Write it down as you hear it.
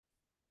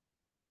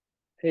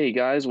Hey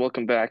guys,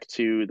 welcome back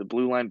to the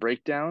Blue Line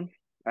Breakdown.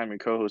 I'm your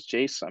co-host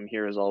Jace. I'm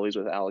here as always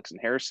with Alex and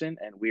Harrison,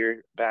 and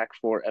we're back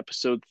for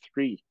episode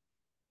 3.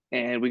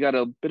 And we got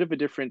a bit of a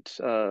different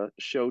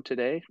show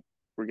today.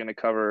 We're going to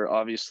cover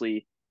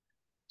obviously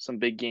some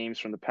big games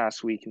from the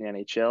past week in the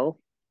NHL.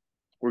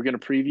 We're going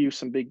to preview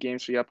some big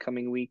games for the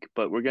upcoming week,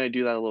 but we're going to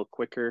do that a little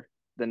quicker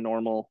than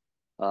normal.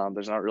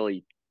 There's not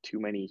really too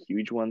many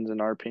huge ones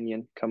in our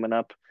opinion coming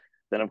up.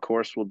 Then of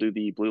course we'll do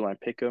the Blue Line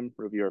Pick'em,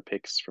 review our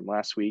picks from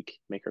last week,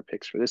 make our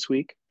picks for this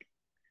week,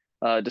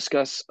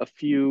 discuss a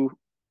few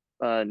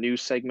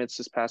news segments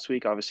this past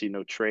week. Obviously,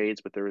 no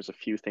trades, but there was a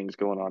few things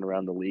going on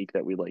around the league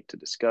that we'd like to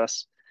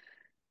discuss.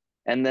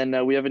 And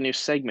then we have a new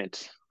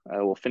segment.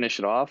 We'll finish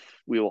it off.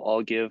 We will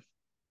all give,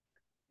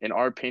 in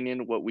our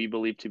opinion, what we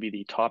believe to be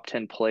the top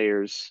 10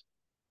 players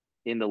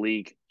in the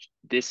league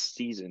this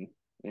season.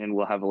 And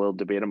we'll have a little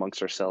debate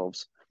amongst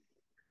ourselves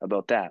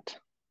about that.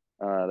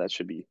 That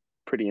should be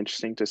pretty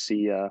interesting to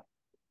see how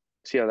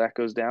that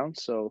goes down.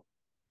 So,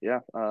 yeah,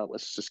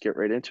 let's just get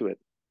right into it.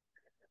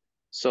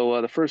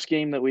 So the first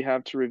game that we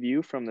have to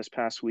review from this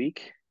past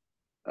week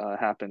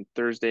happened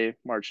Thursday,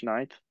 March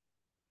 9th.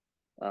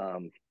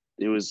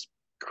 It was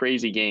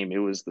crazy game. It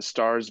was the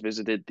Stars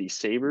visited the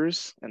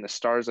Sabres, and the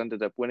Stars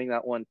ended up winning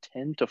that one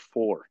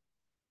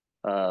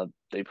 10-4.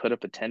 They put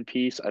up a 10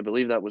 piece. I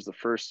believe that was the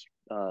first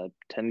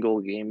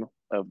 10-goal game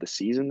of the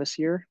season this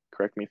year.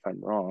 Correct me if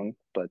I'm wrong,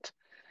 but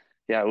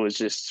yeah, it was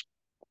just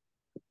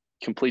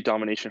complete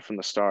domination from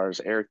the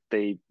Stars.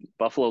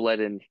 Buffalo led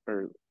in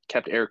or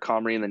kept Eric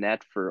Comrie in the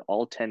net for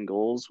all 10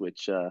 goals,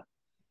 which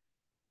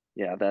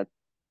yeah,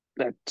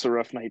 that's a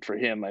rough night for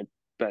him. I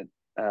bet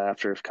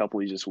after a couple,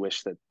 he just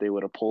wished that they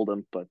would have pulled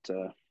him. But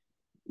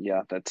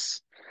yeah,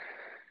 that's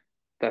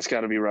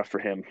got to be rough for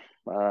him.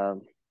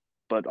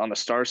 But on the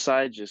Star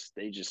side,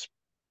 they just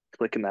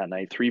clicking that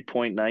night.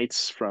 3-point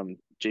nights from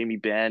Jamie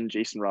Benn,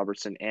 Jason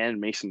Robertson,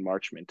 and Mason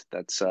Marchment.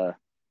 That's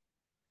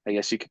I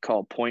guess you could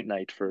call point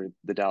night for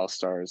the Dallas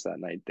Stars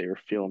that night. They were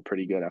feeling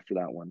pretty good after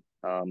that one.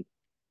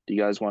 Do you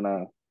guys want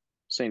to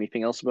say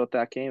anything else about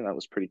that game? That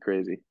was pretty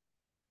crazy.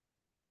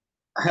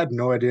 I had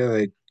no idea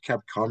they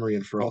kept Comrie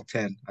in for all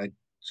 10. I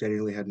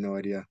genuinely had no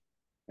idea.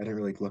 I didn't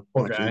really look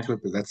Poor much guy. into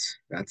it, but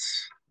that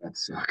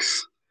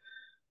sucks.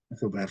 I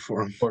feel bad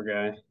for him. Poor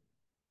guy. 'Cause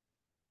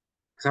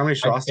how many I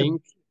shots did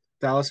think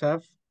Dallas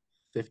have?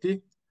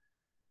 50?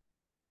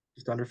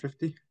 Just under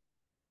 50?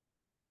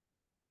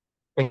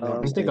 I If I'm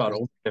not think they got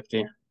mistaken. over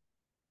 50,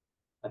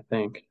 I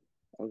think.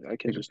 I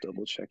can just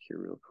double check here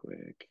real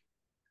quick.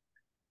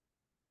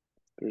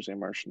 Thursday,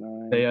 March They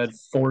 9th. had Okay.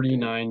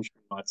 49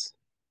 shots.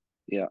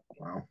 Yeah.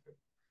 Wow.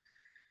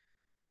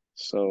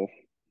 So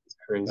It's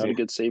not a crazy.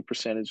 good save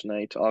percentage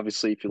night.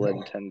 Obviously, if you let in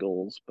No. 10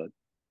 goals, but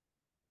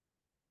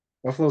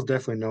Buffalo's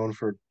definitely known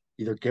for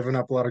either giving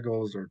up a lot of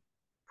goals or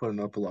putting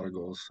up a lot of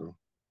goals. So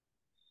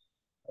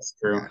That's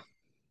true. yeah,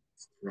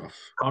 it's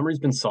rough. Comrie's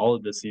been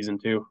solid this season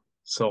too.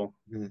 So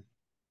it Mhm.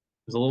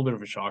 was a little bit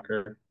of a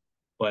shocker.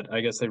 But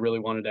I guess they really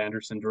wanted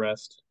Anderson to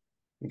rest.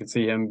 You could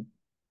see him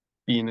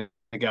being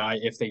the guy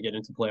if they get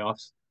into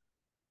playoffs.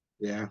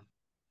 Yeah.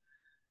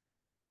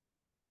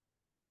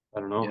 I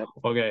don't know. yep.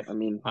 Okay. I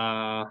mean,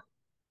 Uh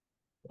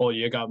oh,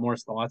 you got more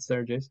thoughts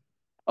there, Jace?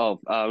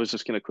 I was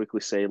just gonna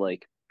quickly say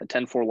like a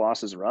 10-4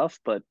 loss is rough,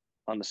 but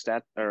on the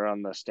stat or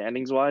on the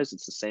standings wise,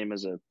 it's the same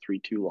as a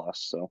 3-2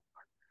 loss. So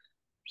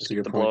just That's a get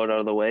good the point. blowout out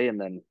of the way and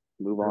then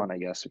move True. on, I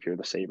guess, if you're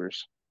the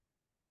Sabres.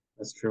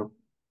 That's true.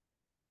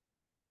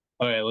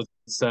 Okay,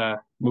 let's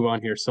move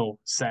on here. So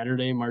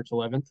Saturday, March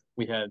 11th,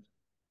 we had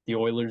the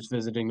Oilers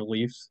visiting the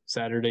Leafs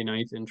Saturday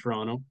night in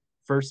Toronto.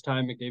 First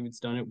time McDavid's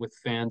done it with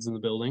fans in the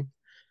building,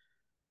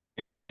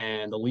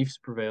 and the Leafs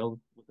prevailed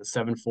with a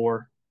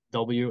 7-4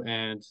 W.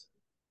 And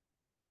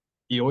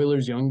the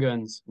Oilers' young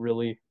guns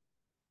really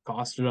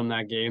costed them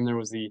that game. There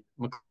was the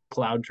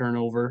McLeod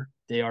turnover.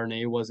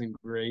 Desharnais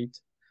wasn't great.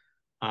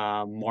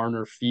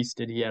 Marner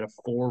feasted. He had a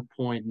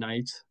 4-point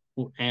night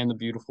and the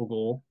beautiful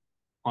goal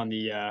on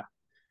the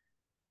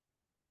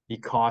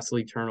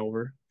costly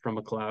turnover from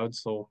McLeod.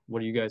 So, what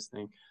do you guys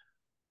think?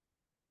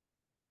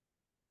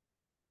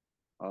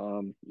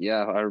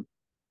 Yeah,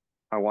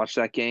 I watched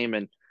that game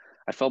and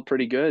I felt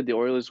pretty good. The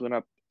Oilers went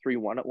up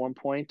 3-1 at one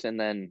point, and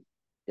then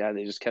yeah,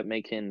 they just kept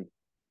making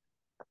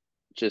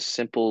just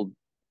simple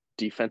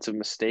defensive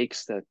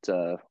mistakes that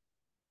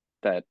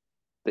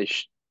they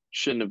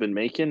shouldn't have been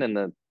making.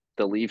 And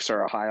the Leafs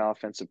are a high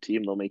offensive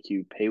team; they'll make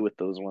you pay with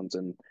those ones,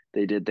 and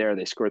they did there.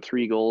 They scored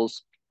 3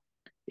 goals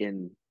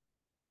in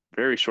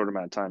very short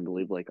amount of time, I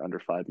believe, like under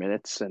 5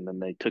 minutes, and then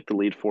they took the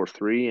lead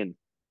 4-3, and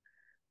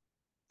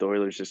the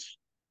Oilers just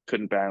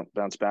couldn't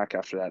bounce back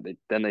after that.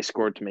 Then they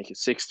scored to make it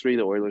 6-3.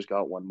 The Oilers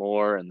got one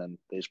more, and then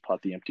they just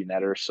popped the empty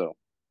netter. So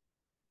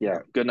yeah, Yeah.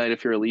 good night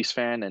if you're a Leafs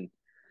fan, and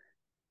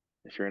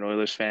if you're an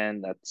Oilers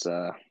fan, that's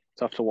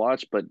tough to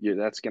watch. But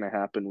that's going to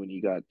happen when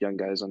you got young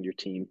guys on your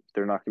team.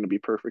 They're not going to be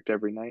perfect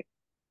every night.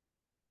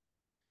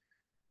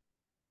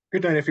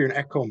 Good night if you're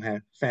an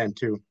Ekholm fan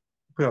too.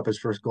 Put up his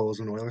first goal as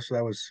an Oiler, so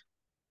that was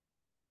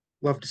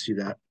love to see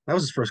that. That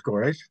was his first goal,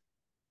 right?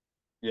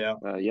 Yeah,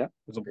 it Yeah,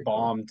 was a Great goal.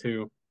 bomb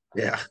too.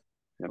 Yeah,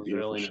 a It was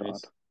beautiful really shot.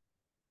 nice.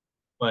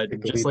 But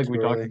take the just lead like too we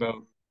talked early. about,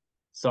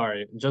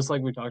 sorry, just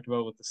like we talked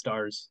about with the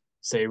Stars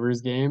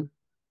Sabres game,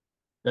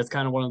 that's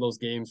kind of one of those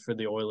games for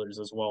the Oilers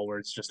as well, where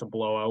it's just a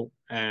blowout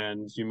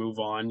and you move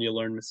on, you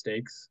learn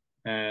mistakes,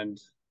 and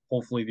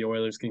hopefully the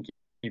Oilers can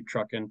keep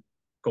trucking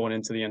going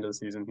into the end of the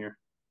season here.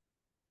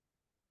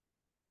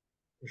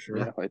 For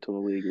Yeah, sure. I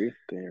totally agree.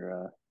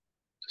 They're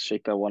just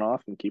shake that one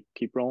off and keep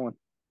rolling.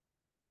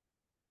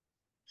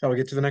 Shall we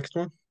get to the next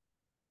one?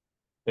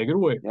 Take it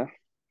away. Yeah.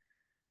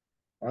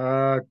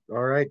 All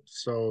right.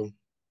 So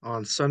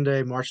on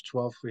Sunday, March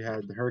 12th, we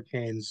had the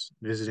Hurricanes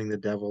visiting the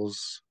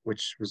Devils,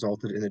 which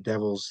resulted in the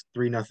Devils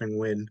 3-0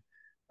 win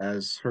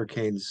as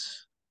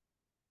Hurricanes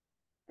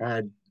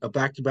had a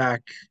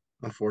back-to-back,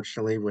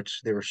 unfortunately,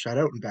 which they were shut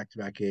out in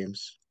back-to-back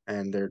games,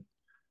 and they're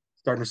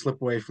starting to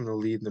slip away from the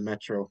lead in the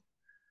Metro,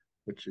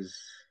 which is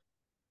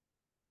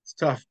it's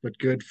tough, but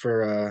good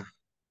for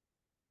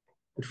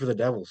the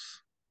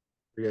Devils.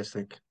 What do you guys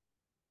think?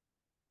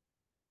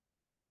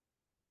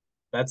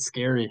 That's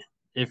scary.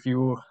 If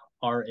you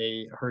are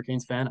a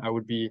Hurricanes fan, I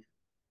would be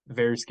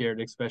very scared,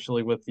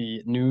 especially with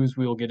the news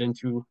we will get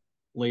into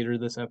later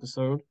this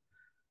episode.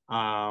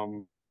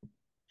 Um,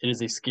 it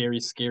is a scary,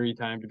 scary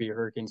time to be a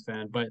Hurricanes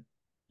fan, but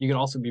you can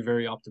also be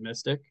very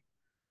optimistic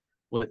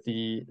with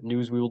the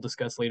news we will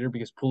discuss later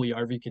because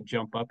Puljujärvi could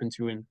jump up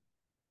into an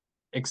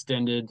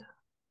extended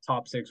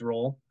top six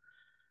role.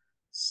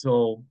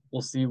 So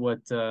we'll see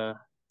what the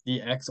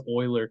ex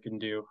Oiler can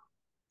do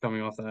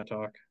coming off that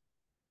talk.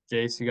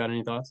 Jace, you got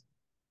any thoughts?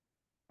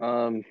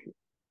 Um,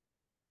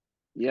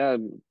 yeah,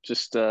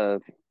 just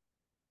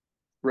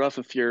rough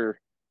if you're a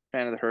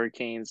fan of the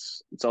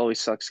Hurricanes. It's always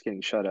sucks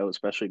getting shut out,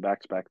 especially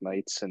back-to-back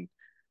nights. And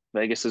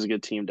Vegas is a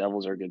good team,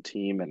 Devils are a good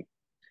team, and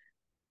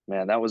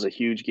man, that was a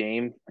huge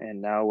game.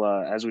 And now,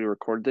 as we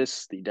record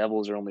this, the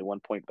Devils are only 1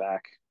 point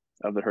back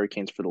of the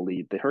Hurricanes for the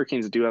lead. The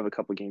Hurricanes do have a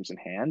couple games in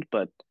hand,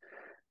 but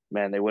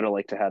man, they would have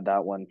liked to have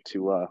that one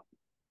to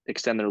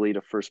extend their lead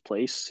of first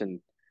place and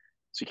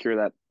secure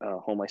that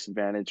home ice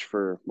advantage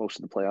for most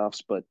of the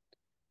playoffs. But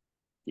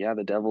yeah,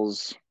 the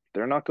Devils,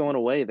 they're not going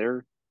away.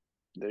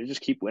 They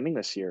just keep winning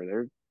this year.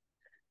 They're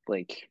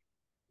like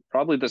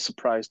probably the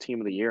surprise team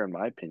of the year in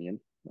my opinion.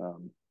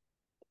 Um,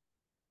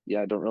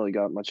 yeah, I don't really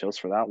got much else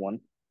for that one,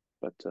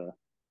 but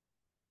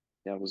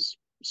yeah, it was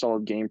a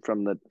solid game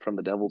from the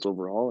Devils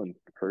overall. And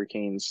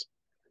Hurricanes,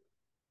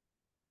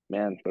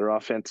 man, their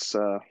offense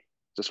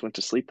just went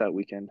to sleep that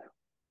weekend.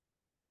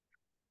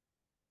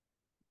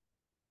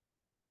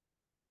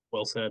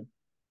 Well said.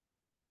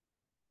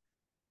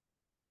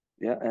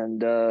 Yeah,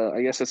 and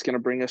I guess that's going to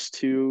bring us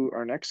to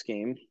our next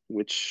game,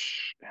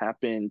 which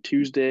happened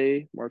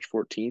Tuesday, March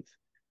 14th.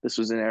 This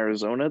was in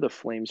Arizona. The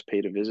Flames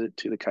paid a visit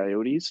to the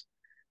Coyotes.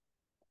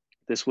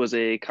 This was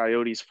a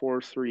Coyotes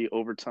 4-3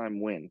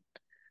 overtime win.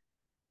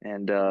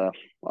 And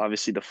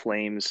obviously, the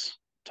Flames,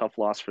 tough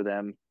loss for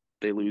them.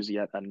 They lose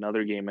yet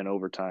another game in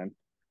overtime.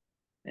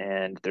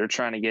 And they're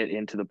trying to get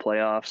into the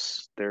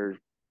playoffs.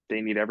 They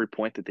need every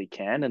point that they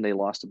can, and they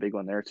lost a big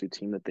one there to a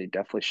team that they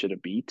definitely should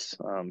have beat.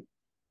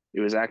 It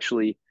was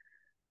actually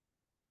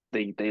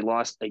they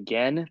lost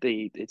again.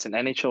 It's an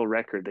NHL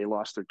record. They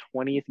lost their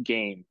 20th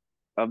game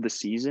of the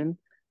season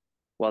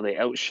while they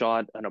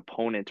outshot an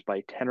opponent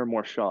by 10 or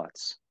more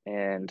shots.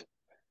 And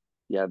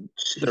yeah,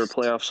 their Jeez.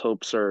 playoffs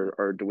hopes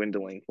are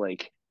dwindling.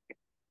 Like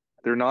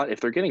they're not if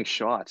they're getting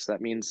shots,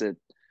 that means that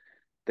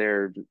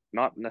they're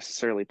not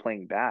necessarily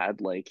playing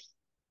bad. Like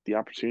the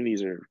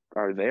opportunities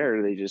are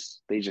there. They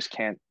just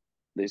can't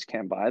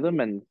buy them,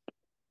 and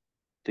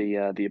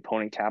the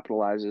opponent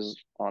capitalizes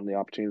on the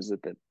opportunities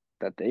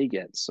that they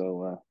get.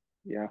 So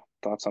yeah,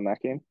 thoughts on that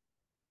game?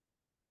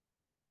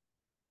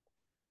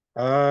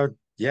 Uh,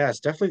 yeah, it's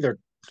definitely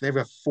they've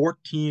got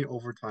 14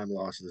 overtime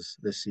losses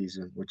this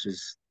season, which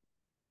is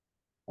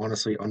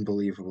honestly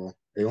unbelievable.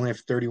 They only have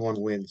 31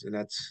 wins, and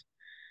that's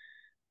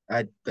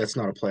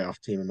not a playoff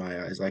team in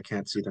my eyes. I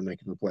can't see them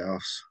making the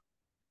playoffs.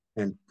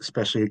 And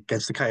especially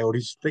against the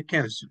Coyotes, they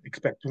can't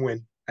expect to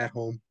win at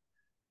home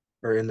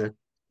or in the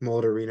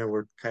Mullet Arena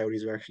where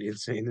Coyotes are actually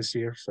insane this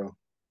year. So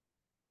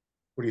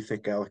what do you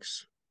think,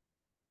 Alex?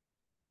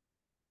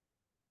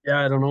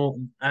 Yeah, I don't know.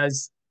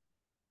 As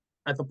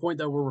at the point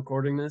that we're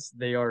recording this,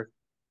 they are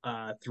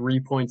 3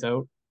 points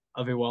out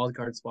of a wild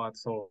card spot.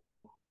 So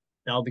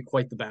that'll be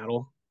quite the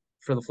battle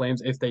for the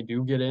Flames if they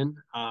do get in,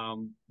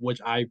 which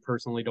I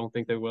personally don't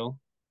think they will,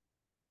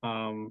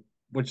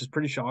 which is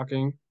pretty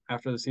shocking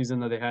after the season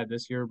that they had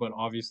this year. But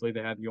obviously,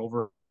 they had the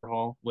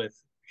overhaul with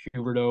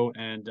Huberdeau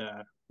and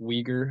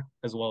Uyghur,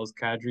 as well as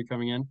Kadri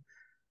coming in,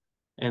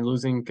 and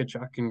losing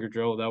Kachuk and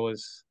Gaudreau.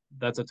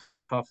 That's a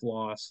tough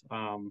loss.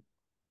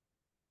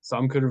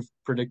 Some could have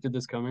predicted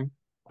this coming.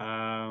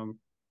 Um,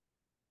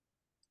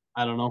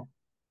 I don't know.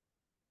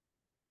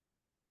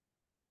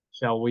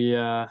 Shall we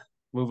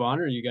move on,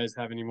 or you guys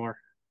have any more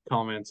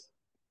comments?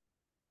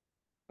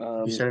 You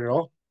Um, said it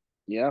all.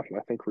 yeah, I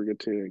think we're good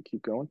to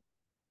keep going.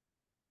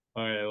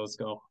 All right, let's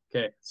go.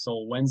 Okay,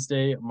 so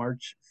Wednesday,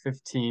 March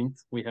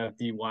 15th, we have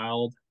the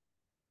Wild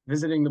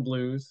visiting the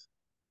Blues.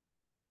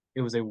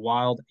 It was a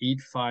wild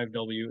 8-5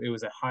 W. It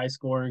was a high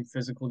scoring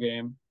physical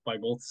game by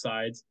both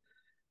sides.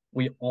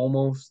 We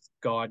almost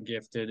got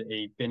gifted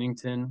a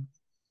Binnington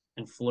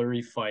and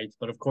Fleury fight,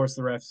 but of course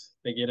the refs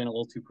they get in a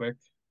little too quick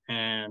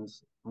and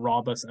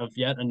rob us of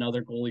yet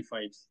another goalie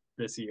fight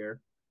this year.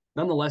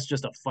 Nonetheless,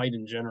 just a fight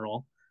in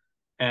general.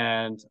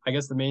 And I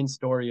guess the main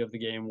story of the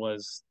game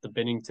was the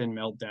Binnington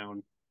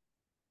meltdown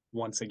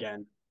once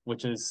again,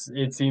 which is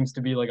it seems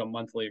to be like a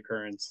monthly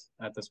occurrence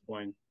at this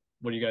point.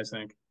 What do you guys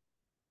think?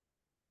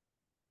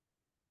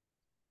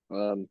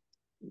 Um,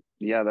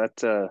 yeah,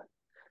 that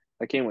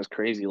game was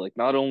crazy. Like,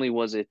 not only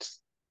was it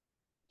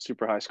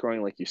super high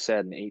scoring, like you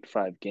said, an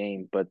 8-5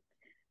 game, but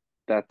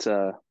that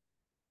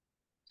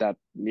that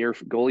near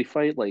goalie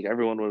fight, like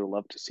everyone would have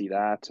loved to see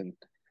that. And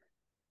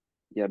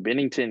yeah,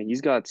 Bennington,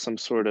 he's got some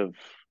sort of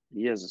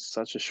he has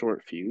such a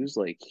short fuse.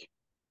 Like,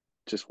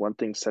 just one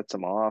thing sets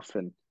him off,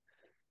 and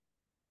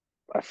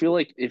I feel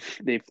like if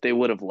they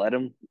would have let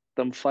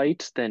them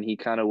fight, then he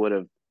kind of would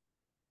have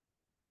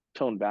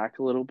toned back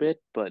a little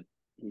bit. But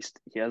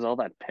he has all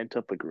that pent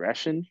up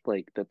aggression,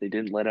 like that they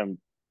didn't let him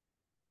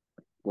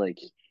like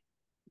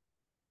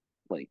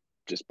like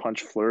just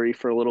punch Flurry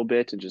for a little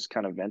bit and just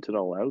kind of vent it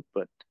all out.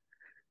 But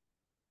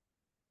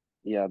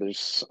yeah,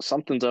 there's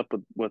something's up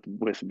with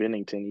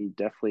Binnington. He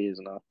definitely is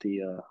not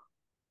the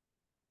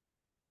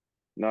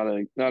not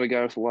a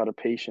guy with a lot of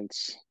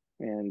patience.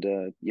 And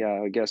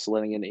yeah, I guess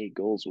letting in 8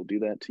 goals will do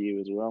that to you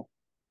as well.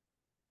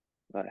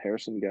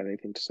 Harrison, you got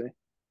anything to say?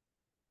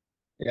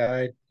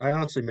 Yeah, I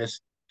honestly miss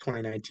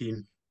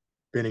 2019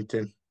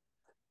 Bennington.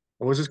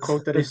 What was his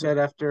quote that he said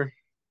after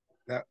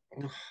that?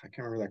 Oh, I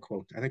can't remember that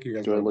quote. I think you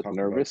guys Do know I what I'm look talking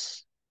about.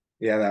 nervous?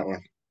 Yeah, that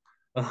one.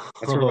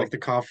 That's where Oh, like the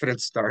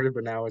confidence started,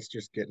 but now it's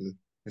getting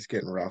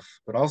rough.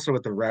 But also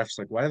with the refs,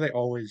 like why do they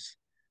always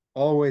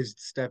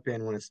step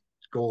in when it's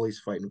goalies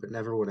fighting, but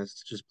never when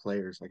it's just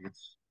players? Like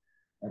it's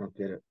I don't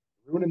get it.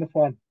 Ruining the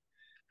fun.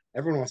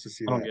 Everyone wants to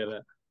see I don't that. get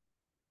it.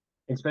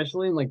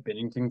 Especially in like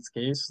Binnington's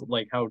case,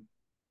 like how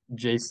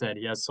Jay said,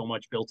 he has so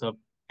much built up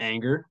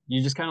anger.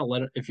 You just kind of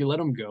let it, if you let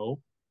him go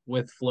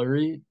with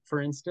Flurry,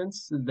 for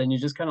instance, then you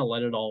just kind of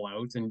let it all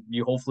out and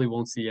you hopefully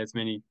won't see as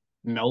many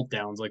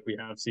meltdowns like we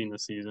have seen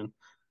this season.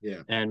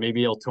 Yeah, And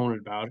maybe he'll tone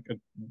it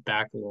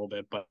back a little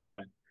bit, but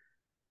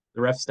the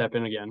refs step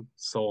in again.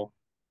 So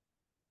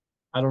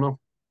I don't know.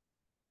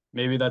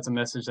 Maybe that's a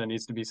message that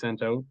needs to be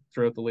sent out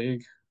throughout the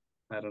league.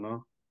 I don't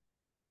know.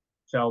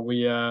 Shall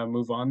we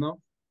move on though?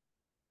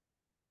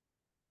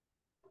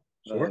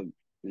 sure.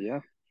 Yeah.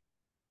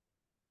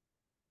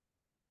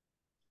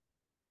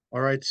 All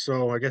right,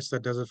 so I guess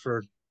that does it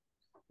for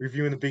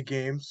reviewing the big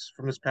games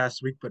from this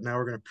past week. But now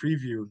we're going to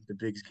preview the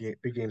big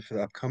games for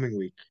the upcoming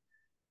week,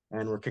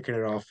 and we're kicking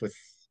it off with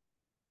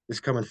this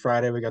coming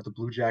Friday. We got the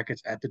Blue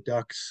Jackets at the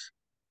Ducks,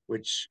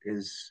 which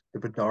is the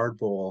Bedard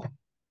Bowl.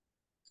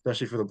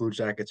 Especially for the Blue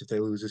Jackets, if they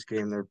lose this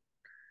game, they're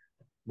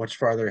much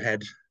farther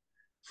ahead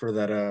for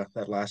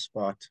that last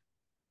spot.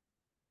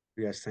 What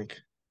do you guys think?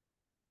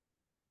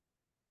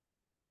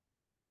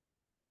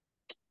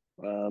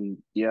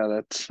 Yeah,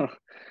 that's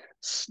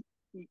it's,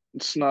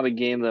 it's not a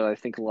game that I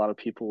think a lot of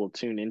people will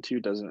tune into.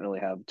 Doesn't really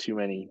have too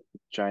many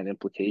giant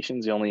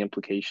implications. The only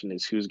implication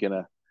is who's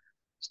gonna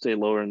stay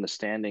lower in the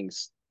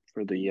standings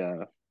for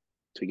the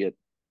to get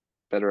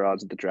better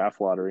odds at the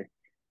draft lottery.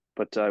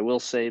 But I will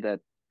say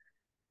that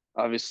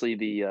obviously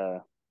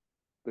the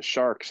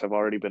Sharks have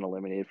already been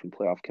eliminated from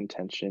playoff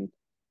contention,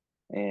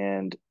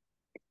 and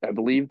I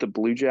believe the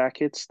Blue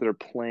Jackets they're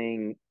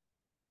playing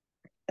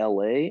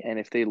LA, and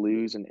if they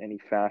lose in any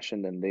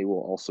fashion, then they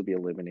will also be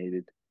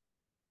eliminated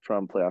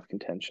from playoff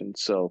contention.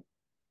 So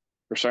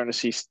we're starting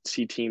to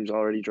see teams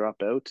already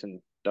drop out,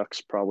 and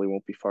Ducks probably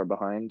won't be far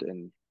behind.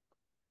 And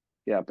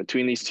yeah,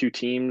 between these two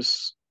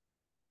teams,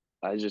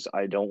 I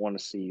don't want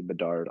to see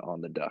Bedard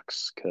on the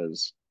Ducks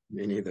because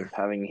Me neither.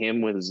 having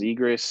him with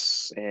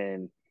Zegras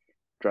and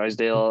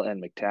Drysdale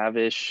and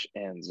McTavish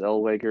and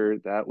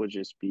Zellweger, that would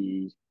just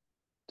be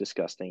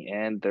disgusting.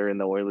 And they're in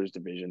the Oilers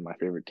division, my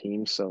favorite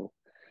team. So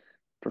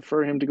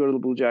prefer him to go to the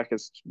Blue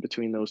Jackets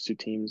between those two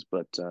teams.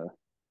 But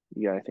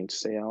you got anything to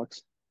say,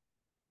 Alex?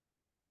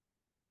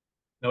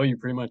 No, you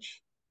pretty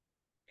much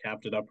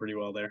capped it up pretty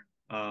well there.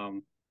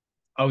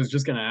 I was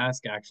just gonna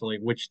ask actually,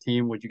 which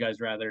team would you guys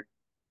rather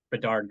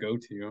Bedard go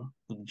to,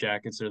 the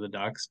Jackets or the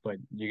Ducks? But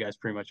you guys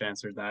pretty much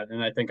answered that,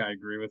 and I think I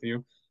agree with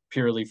you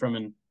purely from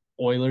an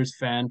Oilers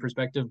fan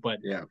perspective. But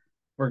Yeah,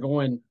 we're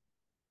going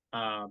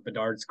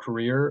Bedard's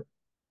career.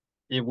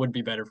 It would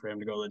be better for him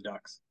to go to the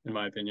Ducks, in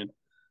my opinion. for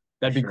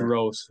That'd be sure.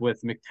 gross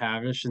with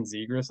McTavish and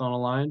Zegras on a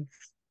line.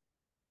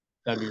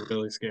 That'd be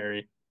really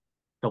scary.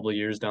 A couple of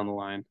years down the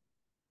line.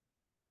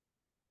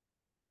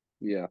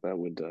 Yeah, that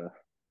would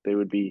they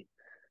would be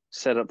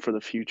set up for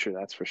the future,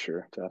 that's for sure,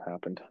 if that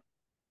happened.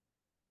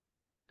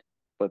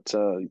 But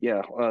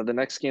yeah, the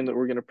next game that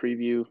we're going to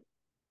preview,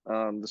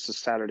 this is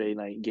Saturday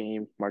night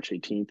game, March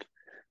 18th.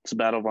 It's the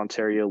Battle of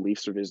Ontario.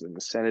 Leafs are visiting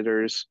the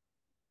Senators.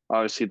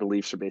 Obviously, the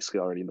Leafs are basically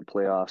already in the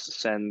playoffs. The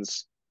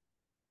Sens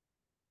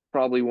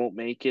probably won't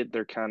make it.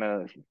 They're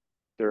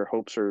their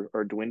hopes are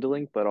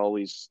dwindling, but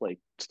always like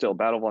still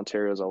Battle of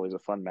Ontario is always a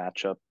fun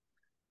matchup.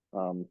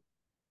 Um,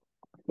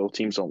 both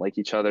teams don't like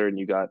each other, and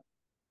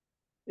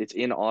it's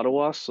in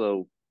Ottawa,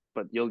 so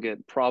but you'll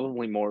get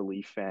probably more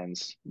Leaf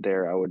fans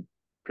there, I would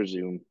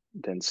presume,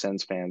 than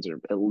Sens fans, or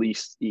at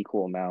least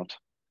equal amount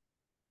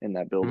in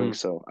that building. Hmm.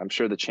 So I'm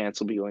sure the chants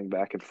will be going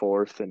back and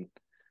forth, and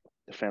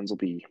the fans will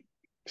be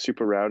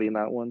super rowdy in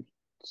that one.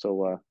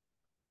 So,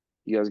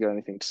 you guys got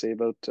anything to say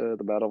about the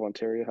Battle of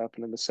Ontario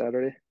happening this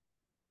Saturday?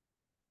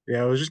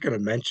 Yeah, I was just gonna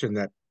mention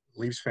that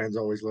Leafs fans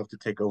always love to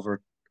take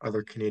over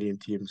other Canadian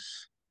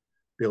teams'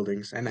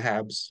 buildings and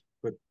Habs,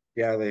 but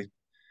yeah, they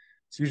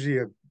it's usually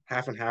a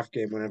half and half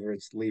game whenever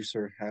it's Leafs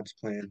or Habs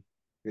playing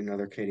in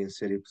another Canadian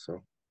city.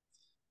 So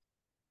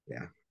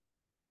yeah,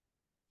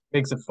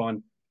 Makes it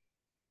fun.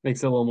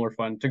 Makes it a little more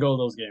fun to go to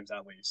those games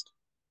at least.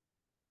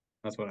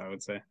 That's what I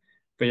would say.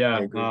 But I yeah,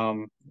 agree.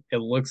 it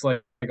looks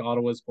like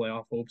Ottawa's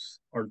playoff hopes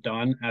are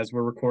done as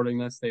we're recording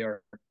this. They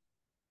are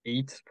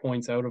 8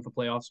 points out of the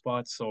playoff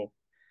spot. So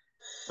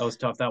that was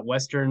tough. That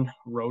Western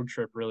road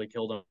trip really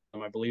killed them.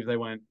 I believe they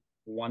went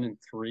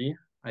 1-3,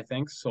 I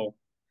think. So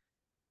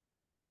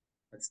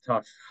that's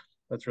tough.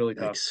 That's really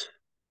tough. Thanks.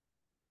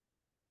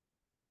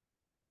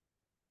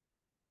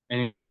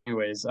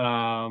 Anyways,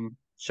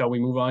 shall we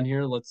move on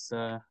here? Let's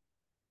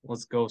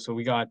go. So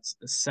we got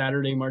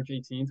Saturday, March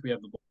 18th. We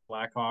have the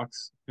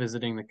Blackhawks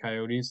visiting the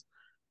Coyotes.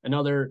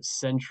 Another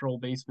central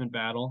basement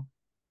battle.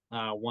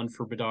 One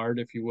for Bedard,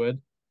 if you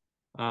would.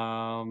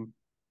 Um,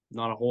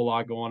 Not a whole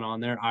lot going on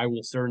there. I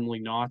will certainly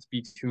not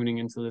be tuning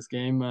into this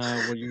game.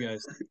 What do you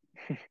guys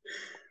think?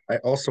 I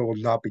also will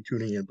not be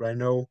tuning in, but I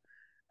know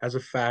as a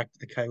fact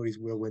the Coyotes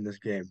will win this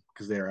game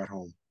because they are at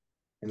home,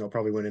 and they'll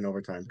probably win in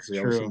overtime because It's they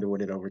always seem true. to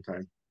win in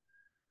overtime.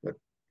 But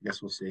I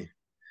guess we'll see.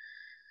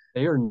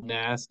 They are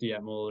nasty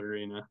at Muller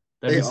Arena.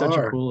 That'd They be such a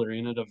are. cool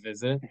arena to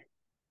visit.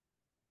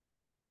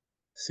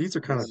 Seats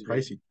are kind of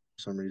pricey for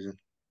some reason.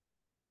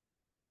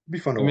 It'd be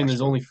fun to I mean, watch there's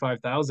though. only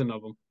 5,000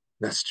 of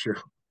That's true.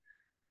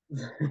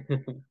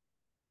 them.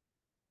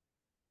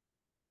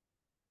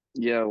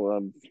 Yeah,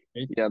 well,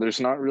 yeah. There's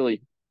not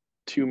really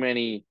too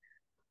many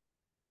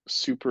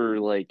super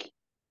like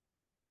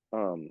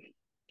um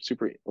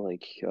super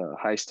like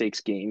high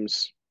stakes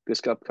games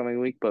this upcoming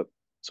week, but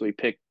so we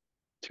picked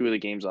two of the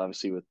games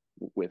obviously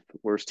with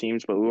worse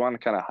teams, but we want to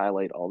kind of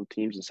highlight all the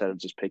teams instead of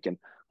just picking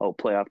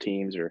playoff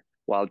teams or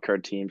wild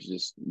card teams,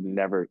 just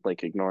never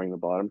like ignoring the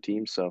bottom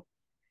teams. So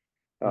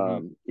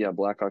Mhm. yeah,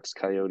 Blackhawks,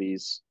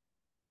 Coyotes,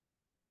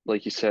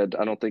 like you said,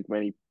 I don't think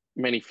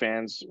many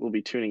fans will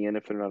be tuning in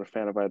if they're not a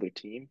fan of either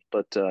team,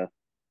 but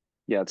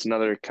yeah, it's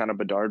another kind of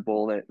Bedard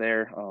Bowl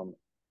there.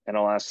 And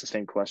I'll ask the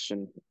same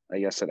question, I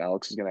guess, that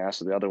Alex is going to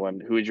ask the other one.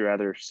 Who would you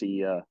rather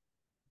see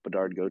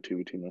Bedard go to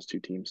between those two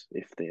teams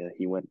if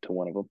he went to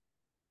one of them?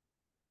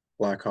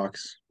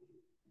 Blackhawks.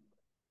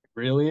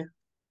 Really?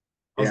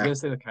 I was Yeah, gonna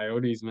say the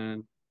Coyotes,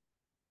 man.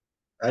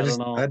 I I don't just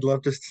know. I'd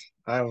love to.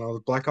 I don't know.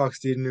 The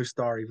Blackhawks need a new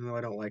star, even though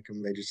I don't like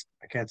them. They just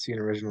I can't see an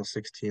original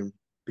six team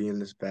being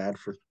this bad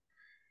for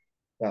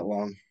that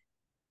long.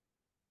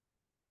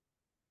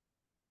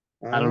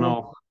 I I don't don't know.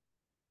 know.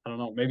 I don't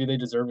know. Maybe they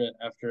deserve it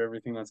after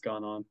everything that's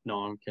gone on. No,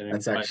 I'm kidding.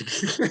 That's But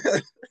actually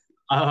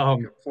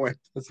um, good point.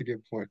 That's a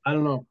good point. I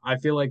don't know. I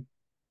feel like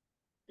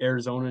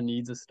Arizona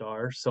needs a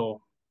star,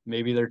 so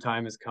maybe their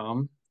time has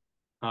come.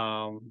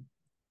 Um,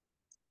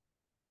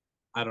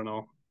 I don't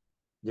know.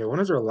 Yeah, when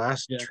was our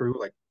last Yeah, true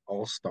like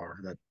all star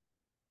that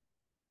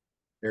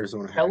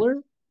Arizona had?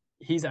 Keller,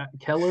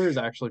 Keller is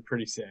actually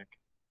pretty sick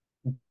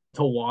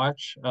to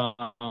watch.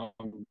 I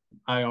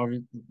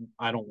obvi-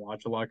 I don't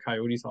watch a lot of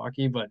Coyotes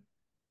hockey, but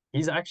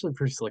he's actually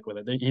pretty slick with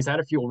it. He's had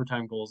a few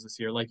overtime goals this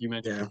year, like you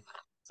mentioned. Yeah,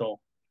 So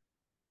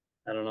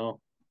I don't know.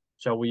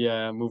 Shall we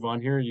move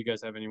on here? You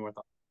guys have any more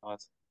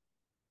thoughts?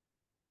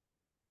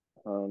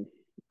 Um,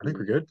 I think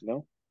we're good.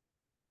 no.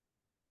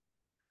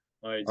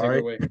 All right, All take it right.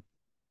 away.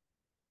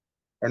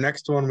 Our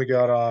next one we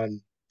got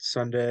on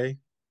Sunday,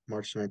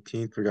 March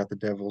 19th. We got the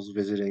Devils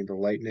visiting the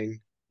Lightning,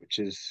 which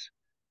is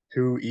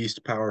two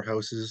East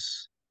powerhouses,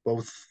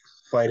 both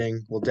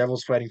fighting. Well,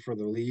 Devils fighting for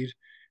the lead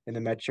in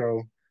the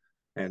Metro,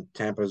 and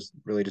Tampa's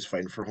really just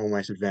fighting for home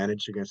ice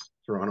advantage against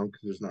Toronto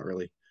because there's not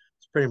really,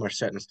 it's pretty much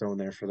set in stone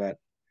there for that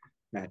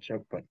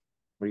matchup. But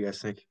what do you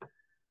guys think?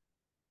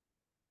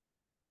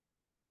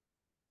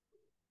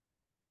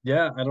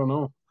 Yeah, I don't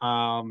know.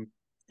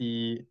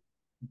 The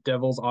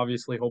Devils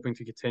obviously hoping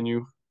to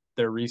continue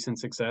their recent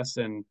success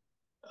and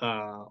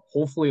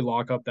hopefully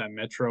lock up that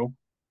Metro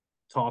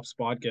top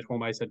spot, get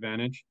home ice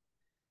advantage.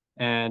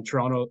 And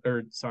Toronto,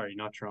 or sorry,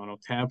 not Toronto,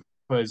 Tampa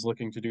is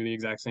looking to do the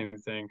exact same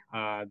thing.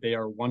 They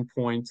are 1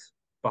 point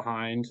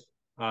behind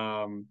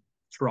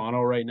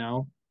Toronto right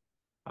now,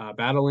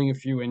 battling a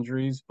few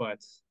injuries, but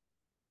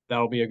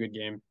that'll be a good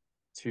game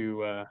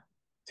to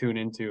tune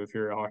into if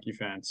you're a hockey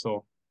fan.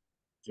 So,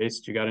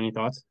 Jace, you got any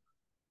thoughts?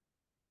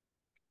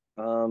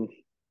 Um,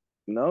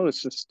 no,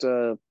 it's just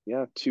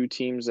yeah, two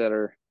teams that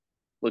are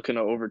looking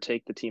to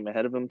overtake the team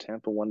ahead of them.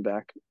 Tampa 1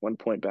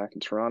 point back in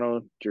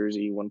Toronto.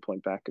 Jersey 1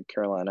 point back in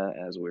Carolina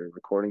as we're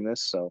recording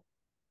this. So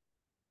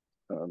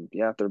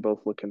Yeah, they're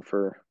both looking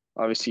for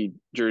obviously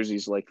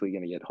Jersey's likely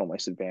going to get home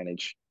ice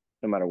advantage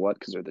no matter what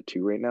because they're the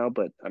two right now.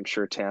 But I'm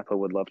sure Tampa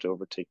would love to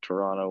overtake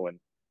Toronto and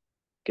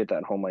get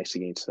that home ice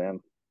against them,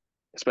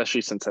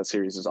 especially since that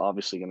series is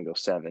obviously going to go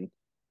seven.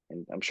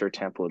 And I'm sure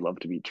Tampa would love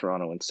to beat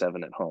Toronto in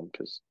seven at home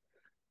because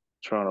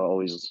Toronto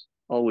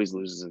always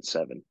loses in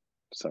seven.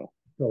 So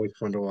Always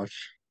fun to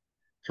watch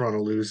Toronto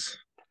lose.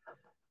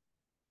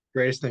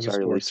 Greatest thing in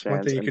sorry, Leafs sports. One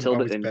fans. thing you can Until the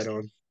always and bet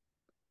on.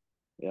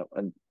 yeah,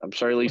 and I'm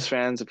sorry, Leafs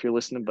fans, if you're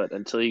listening, but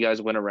until you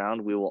guys win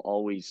around, we will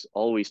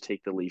always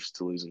take the Leafs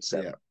to lose in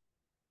Yeah. seven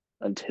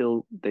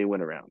until they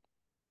win around.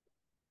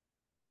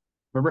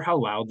 Remember how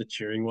loud the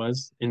cheering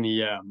was in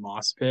the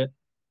Moss Pit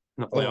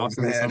in the Oh playoffs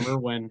in the man, summer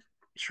when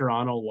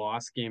Toronto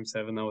lost Game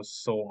 7? That was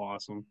so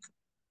awesome.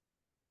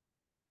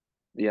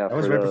 Yeah, that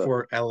was for right the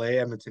before LA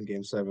Edmonton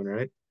game 7,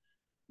 right?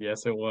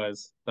 Yes, it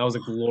was. That was a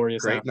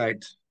glorious Great happening.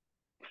 night.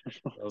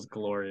 That was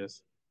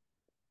glorious.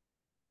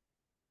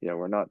 yeah,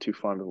 we're not too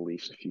fond of the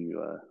Leafs if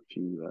you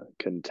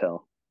couldn't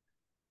tell.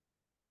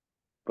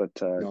 But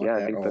Not yeah, I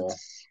at think all.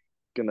 that's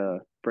gonna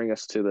bring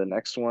us to the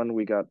next one.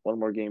 We got one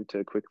more game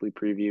to quickly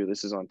preview.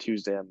 This is on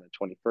Tuesday on the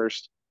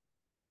 21st.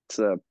 It's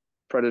the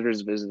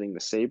Predators visiting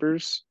the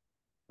Sabres.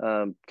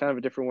 Kind of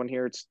a different one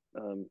here. It's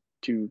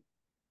two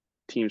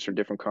teams from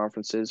different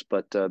conferences,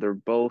 but they're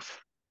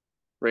both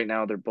right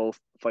now. They're both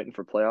fighting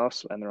for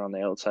playoffs, and they're on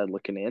the outside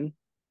looking in.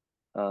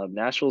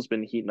 Nashville's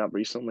been heating up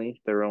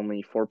recently. They're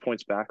only 4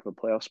 points back of a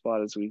playoff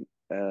spot as we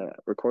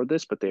record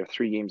this, but they have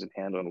 3 games in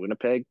hand on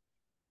Winnipeg.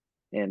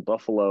 And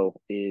Buffalo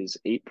is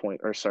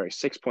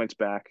 6 points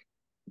back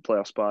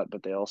playoff spot,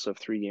 but they also have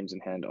 3 games in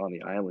hand on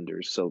the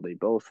Islanders. So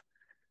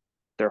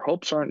their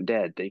hopes aren't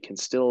dead. They can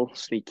still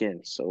sneak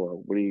in.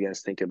 So what do you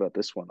guys think about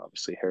this one?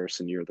 Obviously,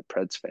 Harrison, you're the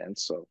Preds fan,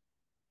 so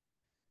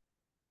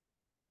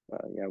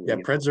yeah, what do Yeah,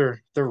 you Preds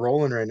are they're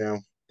rolling right now.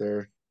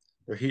 They're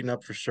they're heating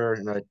up for sure.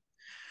 And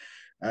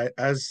I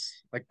as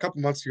like a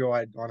couple months ago,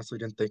 I honestly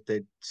didn't think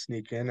they'd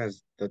sneak in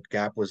as the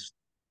gap was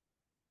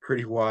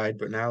pretty wide,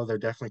 but now they're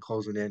definitely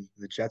closing in.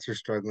 The Jets are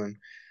struggling.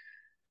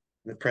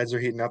 The Preds are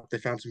heating up. They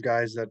found some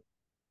guys that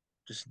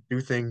just do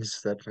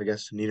things that I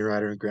guess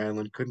Niederreiter and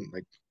Granlund couldn't,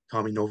 like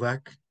Tommy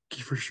Novak,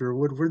 Kiefer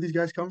Sherwood. Where do these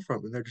guys come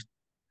from? And they're just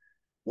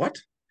what?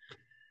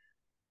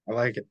 I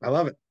like it. I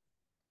love it.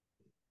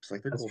 It's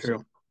like they're That's goal true.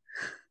 scene.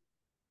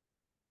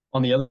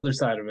 On the other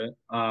side of it,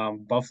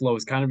 Buffalo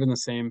is kind of in the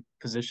same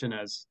position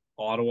as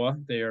Ottawa.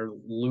 They are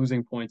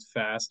losing points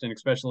fast and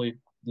especially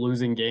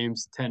losing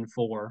games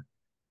 10-4.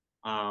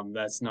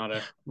 That's not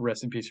a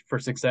recipe for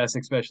success,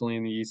 especially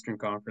in the Eastern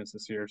Conference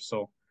this year.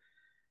 So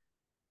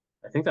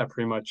I think that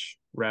pretty much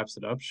wraps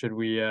it up. Should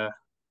we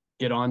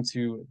get on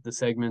to the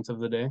segment of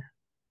the day?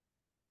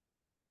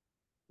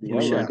 Yeah,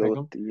 Blue we're gonna line Yeah. go pick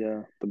with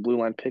 'em? the blue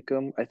line pick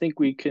 'em. I think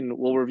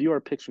we'll review our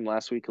picks from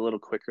last week a little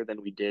quicker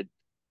than we did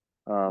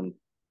um,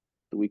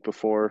 the week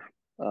before.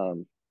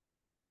 Um,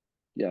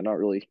 yeah, not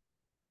really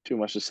too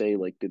much to say.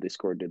 Like, did they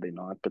score? Did they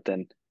not? But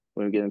then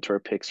when we get into our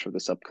picks for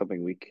this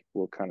upcoming week,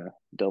 we'll kind of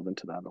delve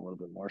into that a little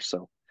bit more.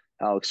 So,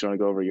 Alex, you want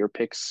to go over your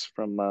picks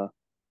from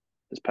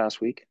this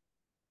past week?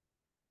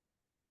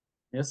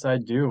 Yes, I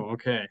do.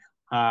 Okay.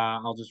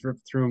 I'll just rip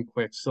through them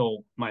quick.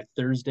 So my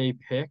Thursday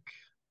pick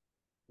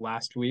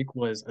last week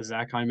was a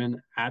Zach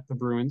Hyman at the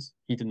Bruins.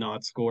 He did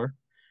not score.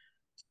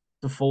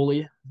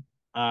 Foley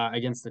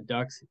against the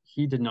Ducks.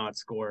 He did not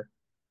score.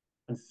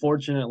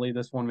 Unfortunately,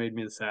 this one made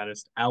me the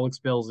saddest. Alex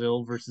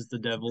Belzil versus the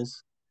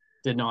Devils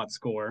did not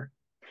score.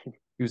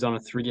 He was on a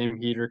 3 game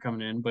heater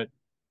coming in, but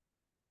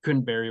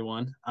couldn't bury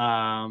one.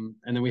 And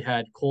then we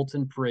had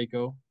Colton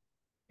Parayko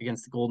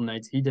against the Golden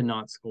Knights. He did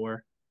not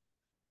score.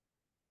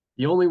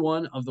 The only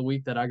one of the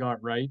week that I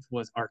got right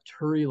was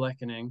Arturi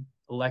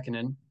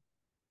Lehkonen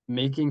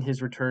making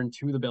his return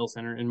to the Bell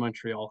Center in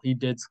Montreal. He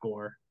did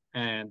score,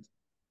 and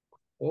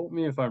quote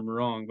me if I'm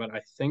wrong, but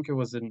I think it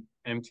was an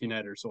empty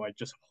netter, so I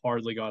just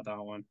hardly got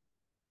that one.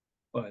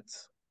 But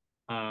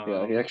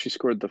Yeah, um,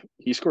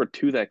 he scored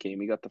two that game.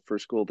 He got the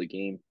first goal of the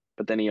game,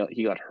 but then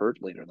he got hurt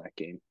later that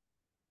game.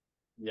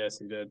 yes,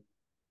 he did.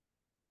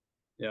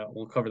 Yeah,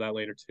 we'll cover that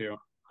later too.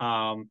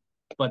 Um,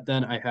 but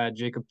then I had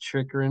Jacob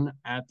Chikrin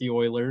at the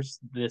Oilers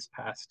this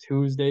past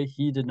Tuesday.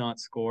 He did not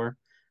score.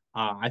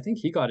 I think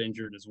he got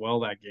injured as well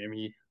that game.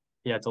 He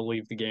had to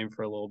leave the game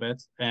for a little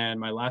bit. And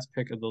my last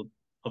pick of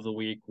the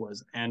week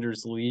was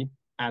Anders Lee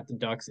at the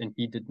Ducks, and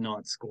he did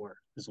not score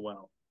as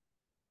well.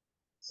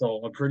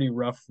 So a pretty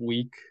rough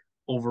week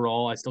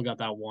overall. I still got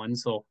that one,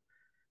 so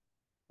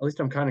at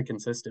least I'm kind of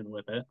consistent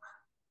with it,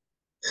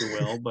 if you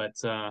will. But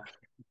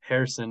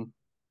Harrison,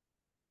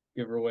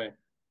 give her away.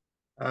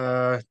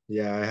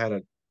 Yeah,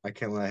 I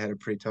can't lie, I had a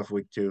pretty tough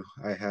week too.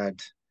 I had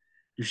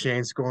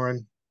Duchesne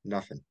scoring,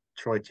 nothing.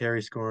 Troy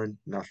Terry scoring,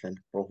 nothing.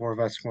 Bo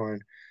Horvat scoring,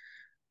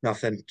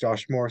 nothing.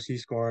 Josh Morrissey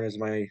scoring as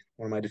my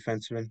one of my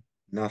defensemen,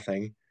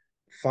 nothing.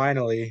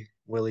 Finally,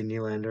 Willie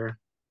Nylander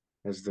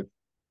has the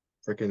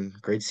freaking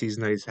great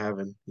season that he's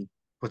having. He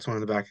puts one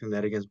in the back of the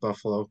net against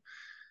Buffalo,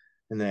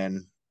 and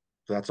then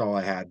that's all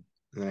I had.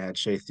 And then I had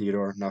Shea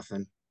Theodore,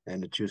 nothing,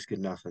 and Nichushkin,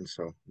 nothing.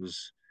 So it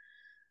was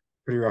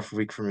a pretty rough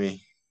week for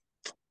me.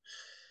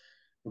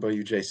 What about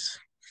you, Jace?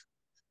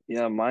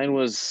 Yeah, mine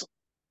was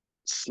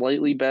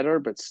slightly better,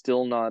 but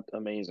still not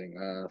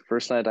amazing.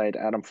 First night I had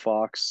Adam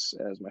Fox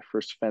as my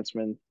first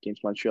defenseman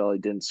against Montreal. He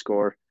didn't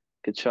score.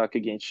 Kachuk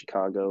against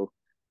Chicago.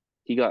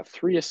 He got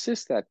 3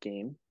 assists that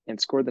game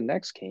and scored the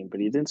next game, but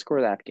he didn't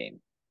score that game.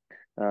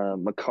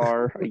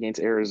 Makar against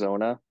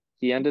Arizona.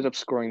 He ended up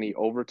scoring the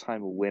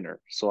overtime winner,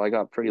 so I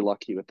got pretty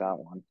lucky with that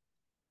one.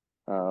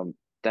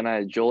 Then I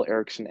had Joel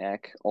Eriksson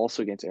Ek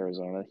also against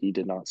Arizona. He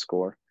did not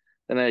score.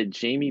 Then I had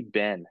Jamie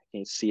Benn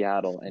against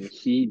Seattle, and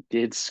he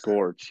did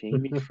score.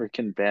 Jamie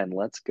freaking Benn,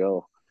 let's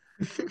go.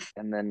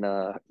 And then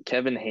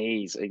Kevin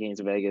Hayes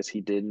against Vegas,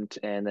 he didn't.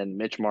 And then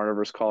Mitch Marner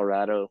versus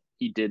Colorado,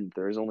 he didn't.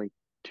 There was only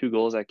 2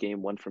 goals that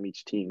game, one from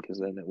each team, because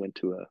then it went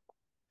to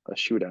a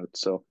shootout.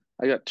 So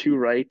I got 2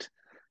 right.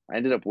 I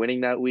ended up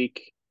winning that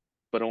week,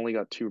 but only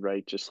got 2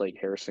 right, just like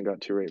Harrison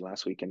got 2 right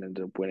last week and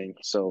ended up winning.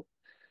 So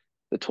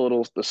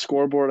the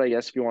scoreboard, I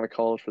guess, if you want to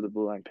call it for the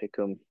Blue Line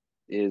Pick'em,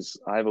 is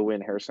I have a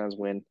win, Harrison has a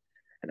win,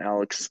 and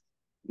Alex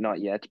not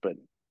yet, but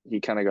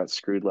he kind of got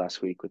screwed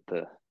last week with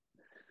the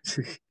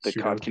Shootout.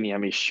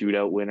 Kotkaniemi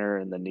shootout winner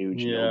and the new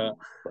Yeah, Ginobili.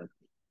 But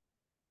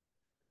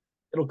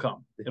it'll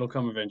come. It'll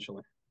come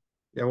eventually.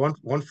 Yeah,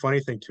 one funny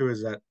thing too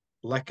is that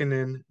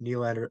Lehkonen,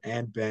 Nylander,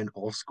 and Ben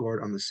all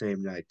scored on the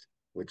same night,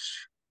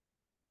 which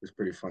was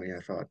pretty funny.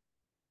 I thought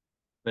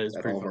That is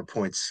that pretty all of fun. our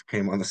points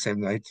came on the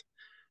same night.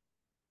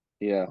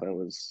 yeah, that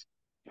was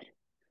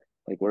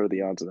like, what are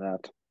the odds of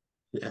that?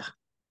 Yeah,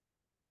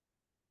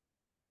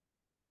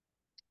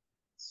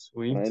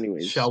 But Sweet.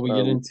 anyways, Shall we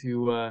get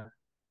into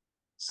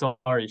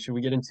sorry, should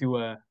we get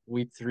into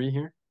week 3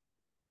 here?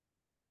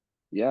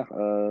 yeah,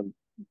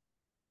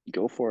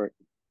 go for it.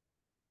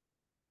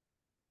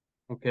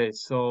 Okay,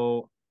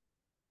 so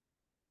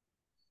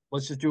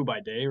let's just do it by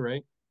day,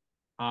 right?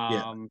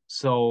 yeah.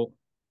 So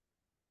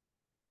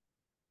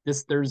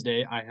this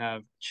Thursday I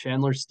have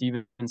Chandler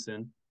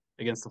Stevenson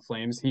against the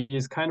Flames. He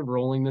is kind of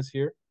rolling this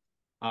year.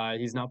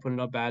 He's not putting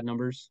up bad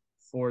numbers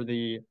for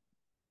the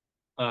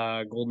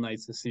Golden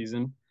Knights this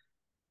season.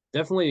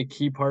 Definitely a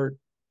key part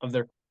of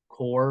their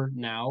core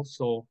now.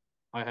 So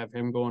I have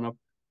him going up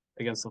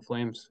against the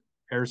Flames.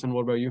 Harrison,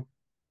 what about you?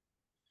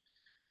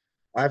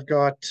 I've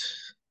got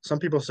some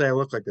people say I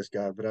look like this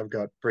guy, but I've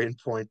got Braden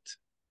Point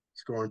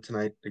scoring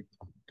tonight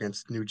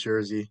against New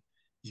Jersey.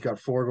 He's got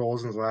 4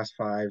 goals in his last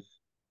 5.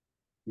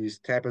 He's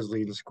Tampa's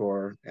leading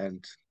scorer,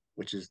 and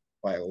which is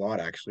by a lot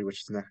actually,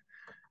 which is not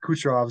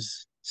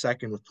Kucherov's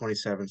second with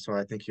 27. So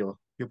I think he'll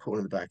put one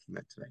in the back of the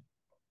net tonight.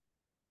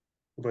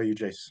 What about you,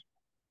 Jace?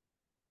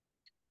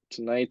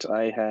 Tonight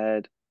I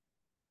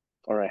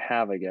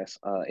have, I guess,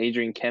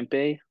 Adrian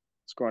Kempe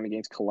scoring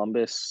against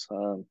Columbus.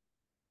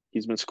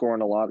 He's been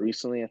scoring a lot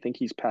recently. I think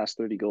he's passed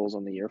 30 goals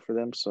on the year for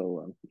them.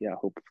 So, yeah,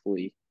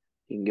 hopefully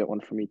he can get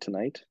one for me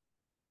tonight.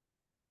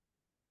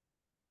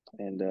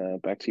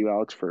 And back to you,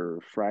 Alex, for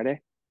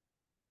Friday.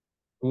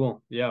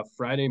 Cool. Yeah,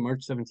 Friday,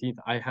 March 17th,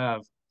 I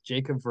have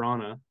Jacob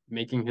Vrana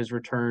making his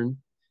return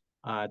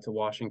to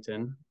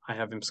Washington. I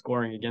have him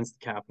scoring against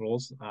the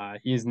Capitals.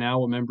 He is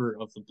now a member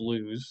of the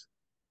Blues.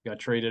 Got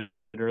traded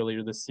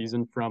earlier this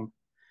season from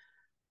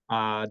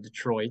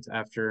Detroit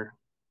after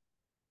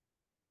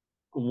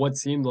what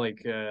seemed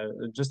like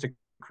just a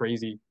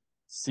crazy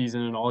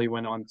season, and all he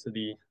went on to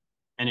the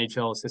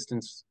NHL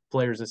assistance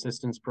players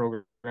assistance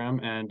program,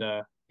 and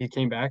he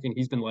came back and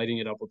he's been lighting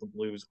it up with the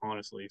Blues,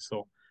 honestly.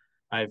 So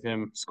I have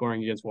him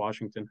scoring against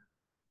Washington.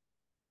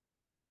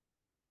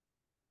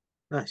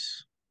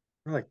 Nice.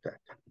 I like that.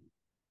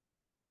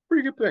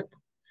 Pretty good pick.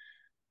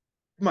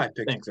 My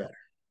pick's Thanks. better.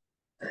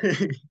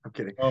 I'm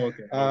kidding. Oh,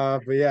 okay.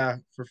 Okay. But yeah,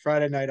 for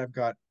Friday night, I've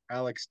got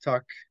Alex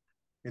Tuck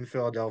in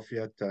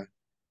Philadelphia to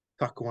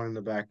tuck one in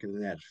the back of the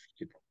net.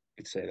 If you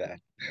could say that.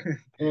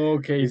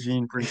 Okay, He's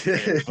Gene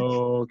Prince-Fielder.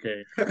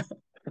 Okay.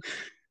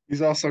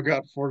 he's also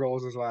got 4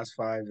 goals in his last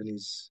 5, and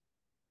he's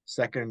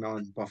second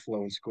on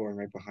Buffalo in scoring,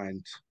 right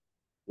behind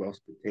Wells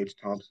Tage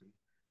Thompson.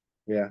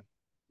 Yeah,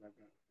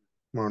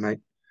 tomorrow night.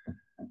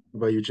 What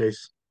about you,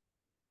 Chase?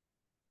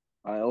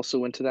 I also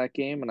went to that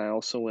game, and I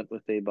also went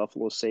with a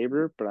Buffalo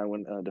Sabre, but I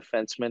went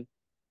defenseman.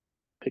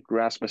 Picked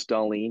Rasmus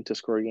Dahlin to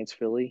score against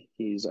Philly.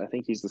 I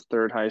think he's the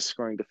third highest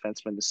scoring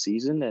defenseman this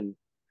season, and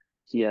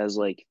he has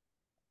like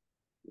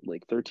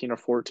 13 or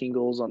 14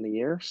 goals on the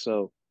year,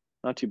 so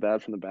not too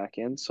bad from the back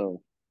end.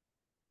 So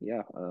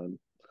yeah,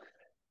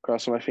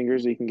 crossing my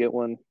fingers that you can get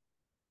one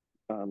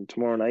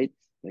tomorrow night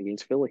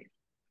against Philly.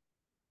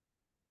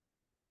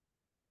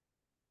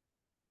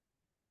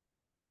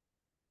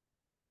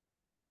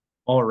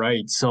 All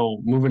right. So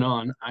moving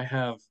on, I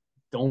have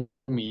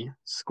Domi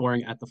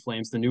scoring at the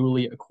Flames, the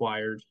newly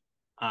acquired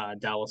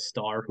Dallas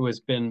Star, who has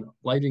been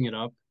lighting it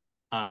up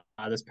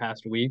this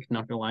past week.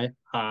 Not gonna lie,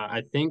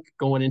 I think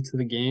going into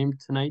the game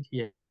tonight,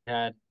 he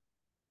had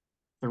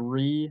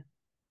 3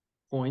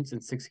 points in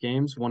 6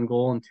 games, 1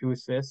 goal and 2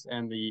 assists,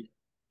 and the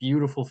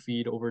beautiful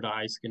feed over to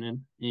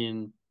Heiskanen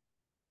in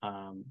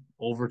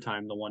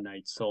overtime the one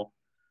night. So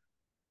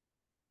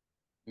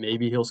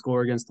maybe he'll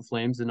score against the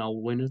Flames and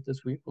I'll win it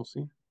this week. We'll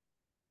see.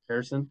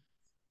 Harrison.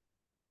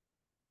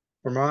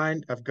 For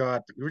mine,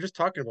 we were just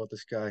talking about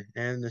this guy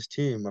and this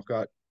team. I've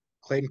got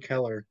Clayton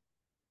Keller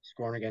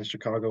scoring against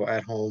Chicago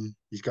at home.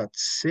 He's got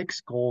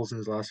 6 goals in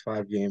his last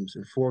 5 games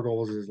and 4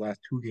 goals in his last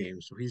 2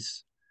 games. So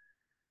he's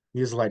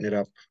lighting it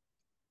up.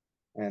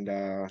 And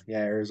yeah,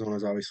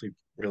 Arizona's obviously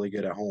really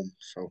good at home.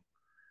 So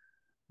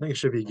I think it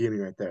should be a gimme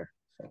right there.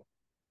 So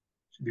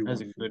should be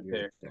That's one a for good me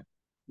right pick. there.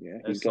 Yeah,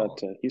 That's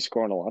solid. he's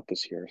scoring a lot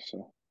this year,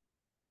 so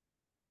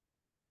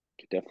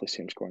could definitely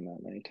see him scoring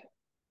that night.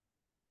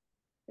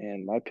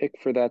 And my pick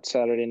for that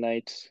Saturday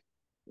night,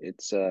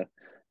 it's the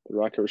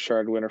Rocket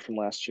Richard winner from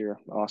last year,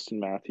 Austin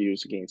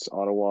Matthews against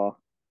Ottawa.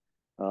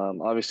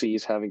 Obviously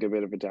he's having a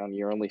bit of a down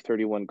year, only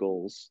 31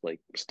 goals. Like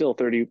still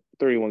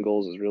 31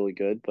 goals is really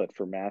good, but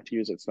for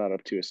Matthews, it's not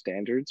up to his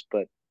standards.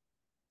 But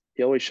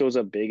he always shows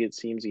up big, it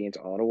seems, against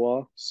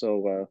Ottawa.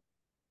 So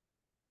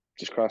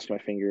just cross my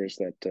fingers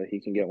that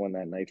he can get one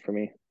that night for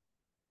me.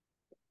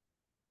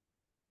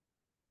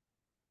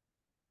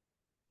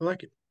 I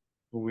like it.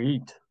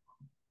 Sweet.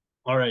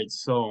 All right,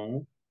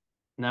 so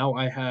now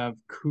I have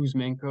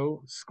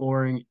Kuzmenko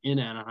scoring in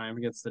Anaheim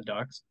against the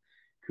Ducks.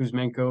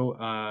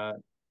 Kuzmenko,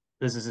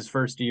 this is his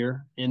first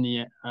year in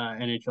the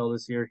NHL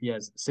this year. He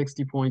has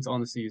 60 points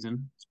on the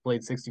season. He's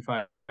played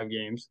 65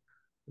 games.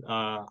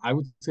 I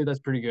would say that's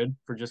pretty good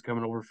for just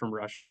coming over from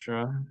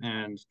Russia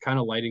and kind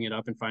of lighting it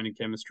up and finding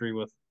chemistry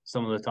with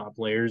some of the top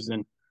players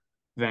in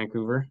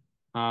Vancouver.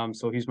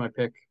 So he's my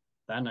pick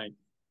that night.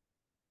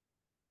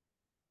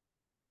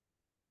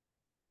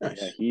 Yeah,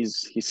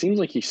 Nice. he seems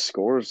like he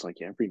scores like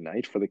every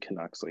night for the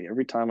Canucks. Like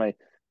every time I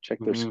check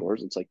their Mm-hmm.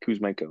 scores, it's like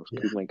Kuzmenko.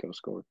 Yeah. Kuzmenko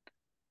scored.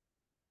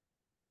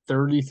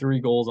 33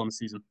 goals on the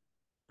season.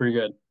 Pretty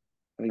good.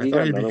 I think I he thought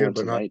got he'd be another good, one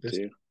but not tonight this.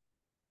 too.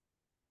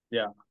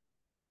 Yeah,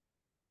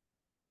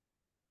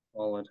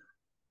 solid.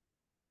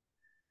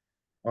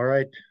 All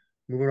right,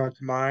 moving on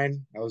to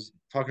mine. I was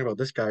talking about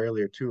this guy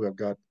earlier too. I've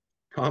got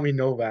Tommy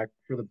Novak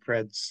for the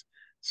Preds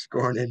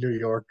scoring in New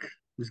York.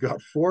 He's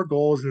got 4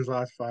 goals in his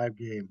last 5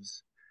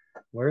 games.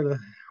 Where the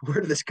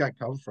where did this guy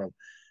come from?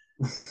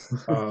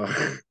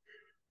 Uh,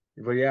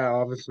 but yeah,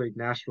 obviously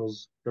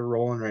Nashville's they're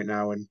rolling right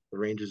now, and the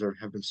Rangers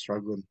have been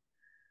struggling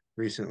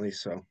recently.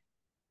 So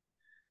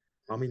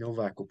Tommy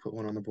Novak will put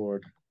one on the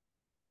board.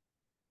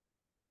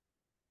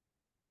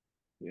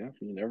 Yeah,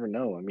 you never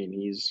know. I mean,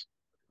 he's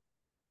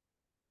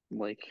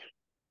like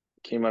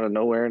came out of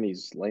nowhere and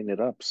he's lighting it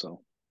up.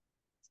 So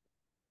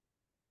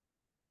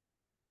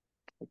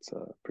it's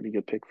a pretty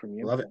good pick from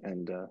you. Love it.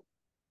 And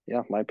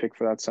yeah, my pick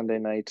for that Sunday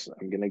night,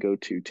 I'm gonna go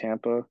to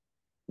Tampa.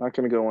 Not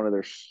gonna go one of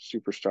their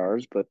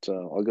superstars, but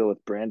I'll go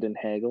with Brandon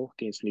Hagel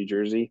against New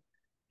Jersey.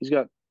 He's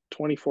got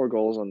 24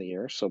 goals on the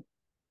year, so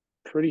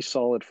pretty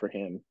solid for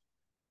him.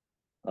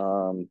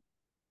 Um,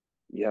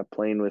 yeah,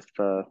 playing with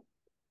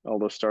all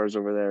those stars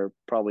over there,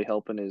 probably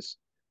helping his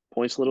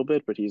points a little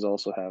bit, but he's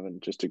also having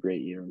just a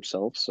great year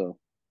himself. So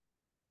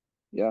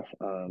yeah,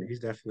 He's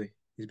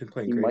been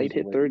playing he great might as of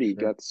hit late for 30. He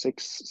sure. got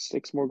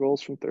six more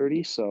goals from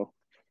 30. So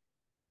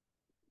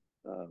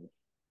um,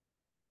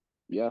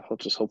 yeah, he'll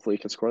just hopefully he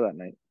can score that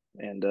night.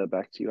 And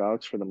back to you,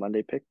 Alex, for the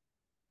Monday pick.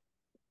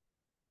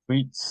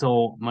 Sweet.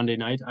 So Monday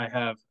night, I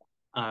have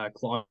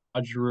Claude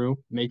Giroux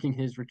making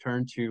his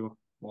return to,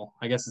 well,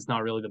 I guess it's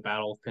not really the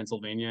Battle of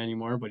Pennsylvania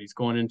anymore, but he's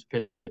going into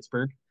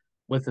Pittsburgh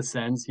with the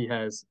Sens. He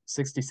has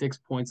 66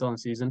 points on the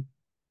season,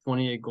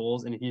 28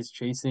 goals, and he's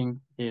chasing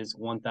his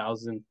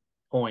 1,000th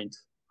point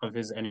of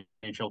his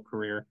NHL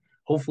career,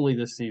 hopefully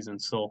this season.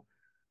 So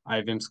I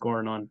have him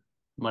scoring on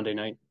Monday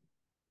night.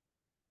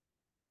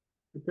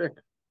 Good pick.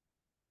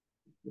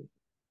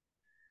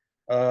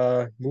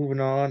 Moving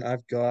on,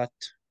 I've got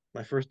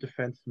my first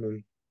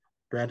defenseman,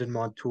 Brandon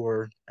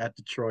Montour at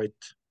Detroit,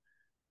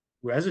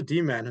 who as a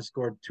D-man has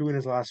scored 2 in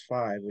his last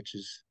 5, which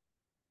is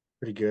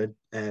pretty good.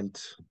 And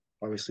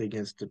obviously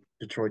against the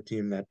Detroit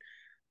team that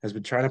has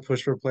been trying to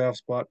push for a playoff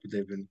spot, but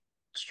they've been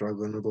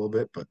struggling a little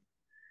bit, but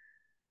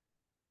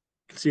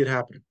I can see it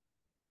happening.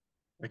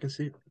 I can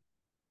see it.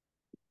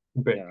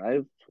 Pick.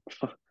 Yeah,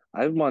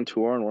 I have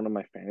Montour on one of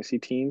my fantasy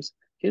teams.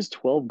 He has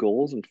 12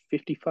 goals and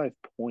 55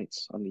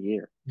 points on the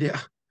year. Yeah.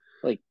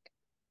 Like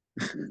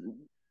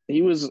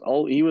he was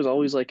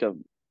always like a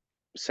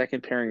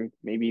second pairing,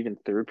 maybe even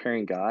third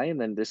pairing guy, and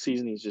then this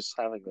season he's just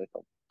having like a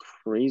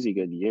crazy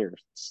good year.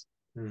 It's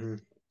Mm-hmm.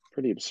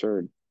 pretty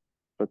absurd.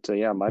 But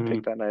yeah, my Mm-hmm.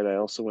 pick that night, I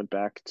also went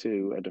back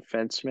to a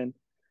defenseman.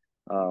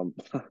 Um,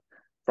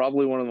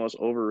 probably one of the most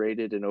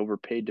overrated and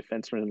overpaid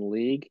defensemen in the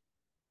league.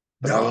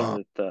 But I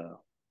went No. with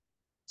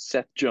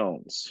Seth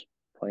Jones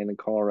playing in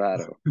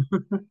Colorado.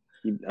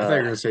 He, I thought you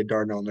were gonna say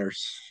Darnell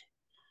Nurse.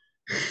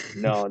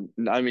 no,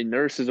 I mean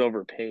Nurse is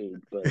overpaid,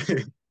 but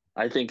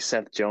I think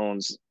Seth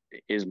Jones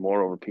is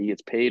more overpaid. He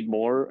gets paid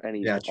more, and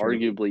he's Yeah, true.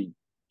 arguably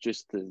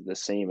just the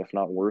same, if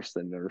not worse,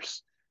 than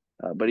Nurse.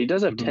 But he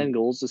does have Mm-hmm. 10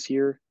 goals this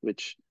year,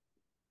 which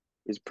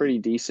is pretty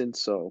decent.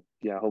 So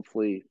yeah,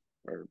 hopefully,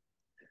 or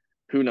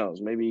who knows,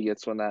 maybe he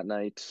gets one that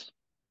night.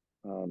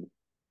 Um,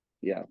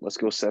 yeah, let's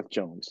go Seth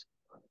Jones.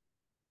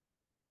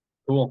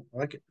 Cool. I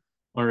like it.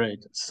 All right.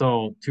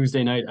 So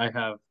Tuesday night, I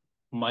have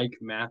Mike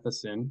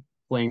Matheson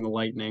playing the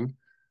Lightning.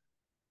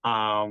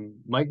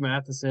 Mike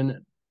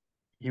Matheson,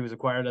 he was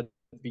acquired at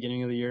the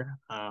beginning of the year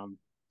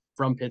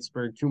from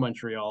Pittsburgh to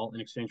Montreal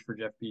in exchange for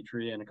Jeff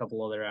Petrie and a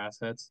couple other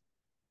assets.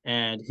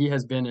 And he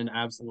has been an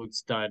absolute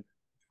stud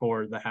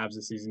for the Habs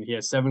this season. He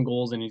has 7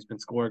 goals and he's been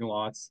scoring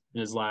lots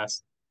in his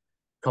last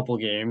couple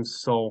games.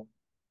 So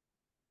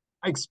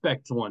I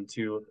expect one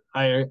too.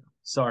 I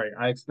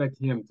expect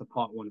him to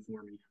pot one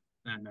for me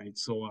that night,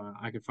 so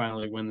I could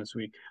finally win this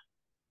week.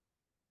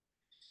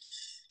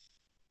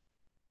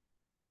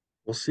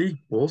 We'll see.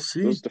 We'll Those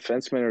see.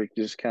 defensemen are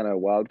just kind of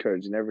wild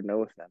cards. You never know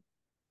with them.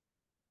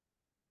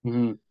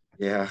 Mm-hmm.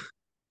 Yeah,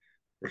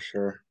 for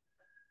sure.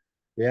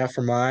 Yeah,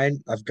 for mine,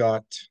 I've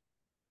got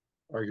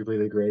arguably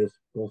the greatest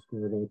goal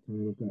scorer of all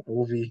time. I've got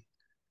Ovi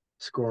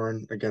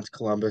scoring against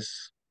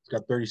Columbus. He's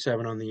got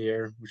 37 on the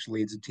year, which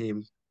leads the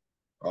team,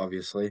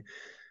 obviously.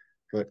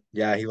 But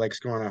yeah, he likes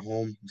scoring at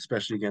home,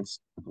 especially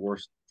against the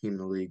worst team in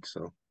the league.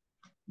 So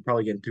I'm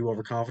probably getting too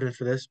overconfident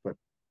for this, but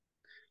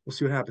we'll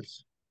see what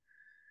happens.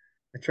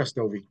 I trust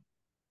Ovi.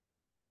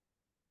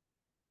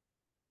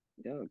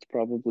 Yeah, it's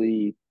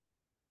probably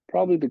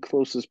the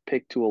closest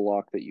pick to a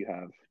lock that you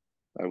have,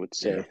 I would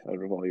Yeah. say,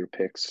 out of all your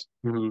picks.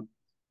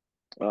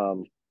 Mm-hmm.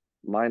 Um,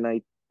 my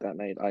night that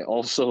night, I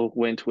also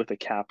went with a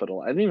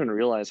capital. I didn't even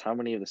realize how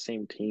many of the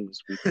same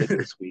teams we picked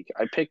this week.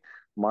 I picked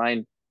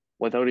mine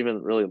without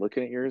even really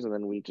looking at yours, and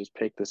then we just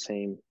picked the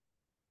same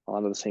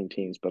onto the same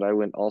teams. But I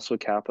went also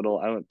capital.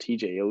 I went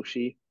TJ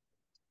Oshie.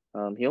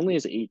 He only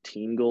has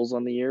 18 goals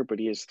on the year, but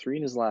he has 3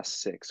 in his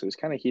last 6. So he's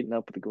kind of heating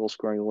up with the goal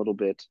scoring a little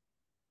bit.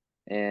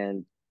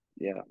 And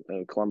yeah,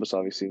 Columbus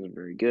obviously isn't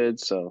very good,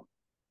 so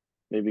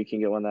maybe we can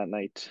get one that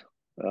night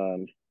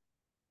um,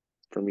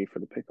 for me for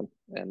the pick'em,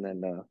 and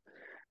then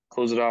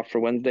close it off for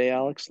Wednesday,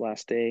 Alex.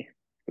 Last day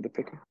for the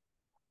pick'em.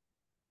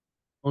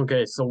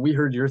 Okay, so we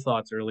heard your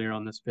thoughts earlier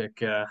on this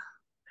pick,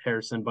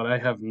 Harrison, but I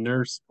have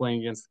Nurse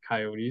playing against the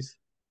Coyotes.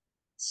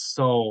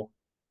 So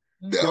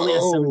he only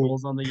has seven No.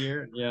 goals on the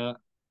year. Yeah,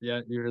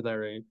 yeah, you heard that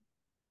right.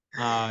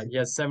 He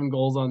has 7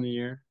 goals on the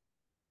year,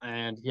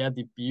 and he had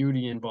the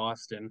beauty in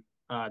Boston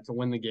to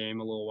win the game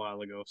a little while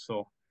ago.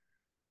 So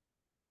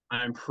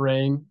I'm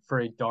praying for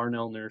a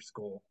Darnell Nurse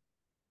goal.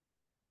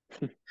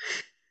 Hey,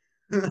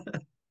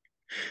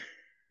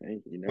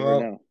 you never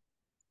Well, know.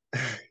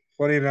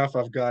 funny enough,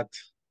 I've got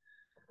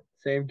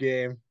same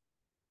game,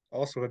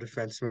 also a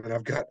defenseman.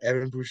 I've got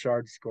Evan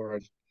Bouchard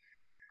scoring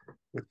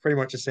with pretty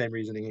much the same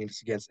reasoning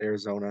against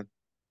Arizona,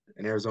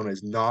 and Arizona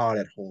is not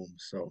at home.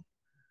 So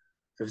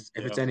if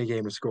it's Yeah. any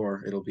game to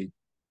score, it'll be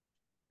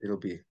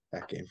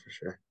that game for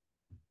sure.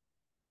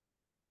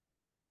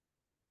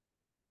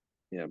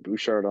 Yeah,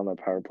 Bouchard on the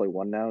power play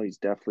one now. He's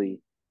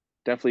definitely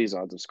his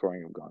odds of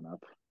scoring have gone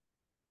up.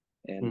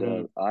 And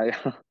Mm-hmm.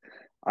 I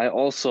I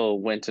also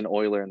went an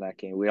Oiler in that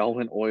game. We all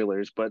went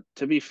Oilers, but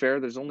to be fair,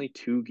 there's only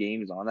 2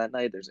 games on that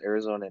night. There's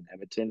Arizona and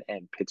Edmonton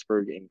and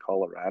Pittsburgh in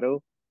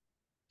Colorado.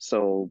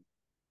 So,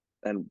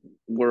 and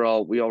we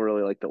all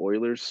really like the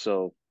Oilers.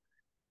 So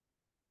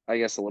I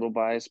guess a little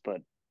biased,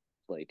 but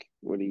like,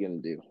 what are you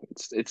gonna do?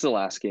 It's the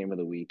last game of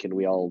the week, and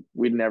we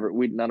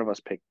none of us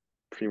picked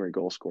premier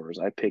goal scorers.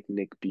 I picked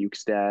Nick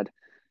Bukestad,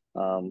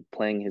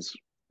 playing his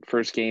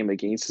first game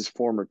against his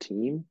former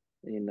team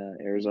in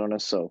Arizona.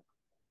 So,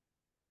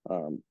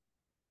 um,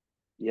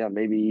 yeah,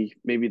 maybe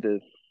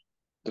the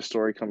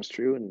story comes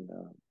true, and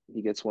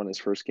he gets one his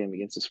first game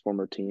against his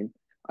former team.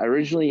 I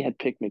originally had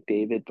picked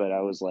McDavid, but I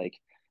was like,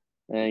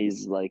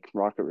 he's like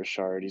Rocket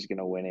Richard. He's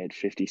gonna win it,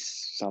 50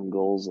 some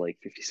goals, like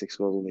 56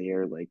 goals in the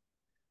year. Like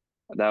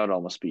that would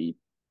almost be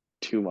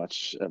too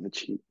much of a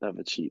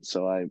cheat.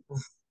 So I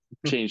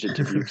changed it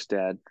to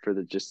Bukestad for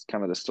the just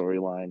kind of the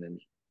storyline, and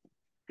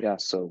yeah.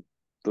 So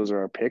those are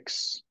our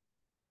picks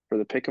for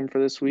the pick'em for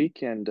this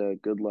week, and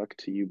good luck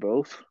to you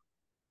both.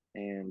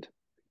 And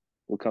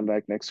we'll come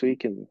back next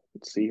week and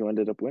see who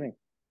ended up winning.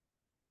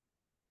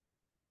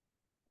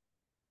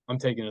 I'm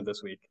taking it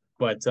this week.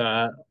 But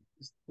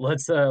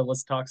let's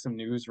talk some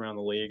news around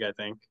the league, I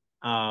think.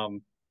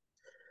 Um,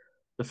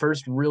 the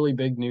first really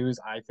big news,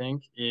 I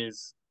think,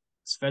 is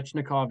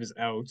Svechnikov is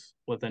out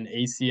with an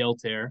ACL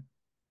tear.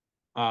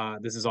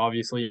 This is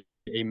obviously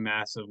a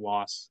massive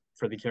loss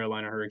for the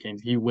Carolina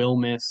Hurricanes. He will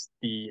miss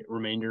the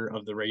remainder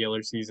of the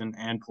regular season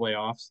and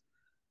playoffs.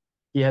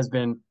 He has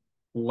been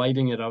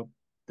lighting it up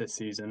this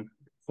season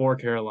for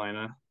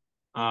Carolina.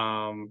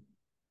 Um,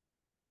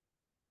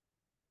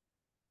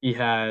 he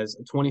has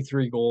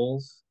 23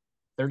 goals,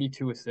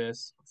 32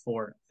 assists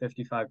for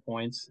 55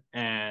 points,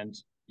 and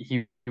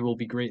he will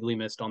be greatly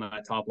missed on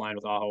that top line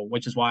with Aho,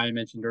 which is why I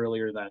mentioned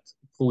earlier that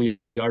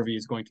Puljujärvi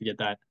is going to get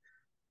that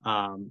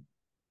um,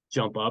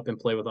 jump up and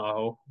play with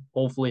Aho.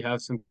 Hopefully,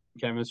 have some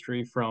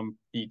chemistry from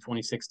the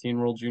 2016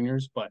 World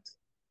Juniors, but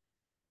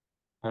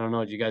I don't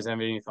know. Do you guys have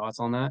any thoughts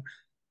on that?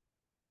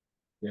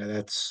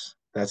 Yeah,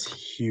 that's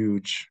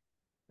huge.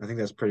 I think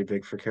that's pretty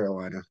big for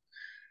Carolina.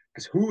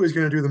 Because who is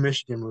going to do the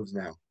Michigan moves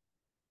now?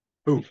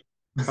 Who?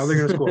 How are they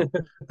going to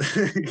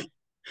score?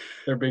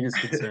 Their biggest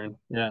concern.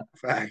 Yeah.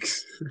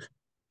 Facts. What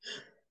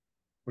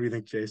do you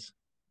think, Chase?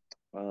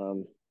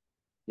 Um,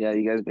 Yeah,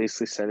 you guys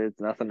basically said it.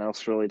 Nothing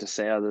else really to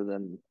say other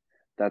than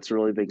that's a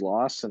really big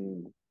loss,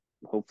 and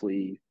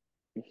hopefully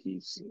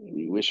we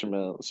wish him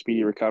a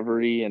speedy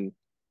recovery, and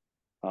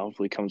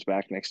hopefully comes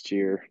back next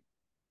year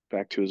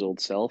back to his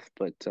old self.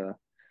 But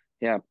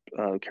yeah,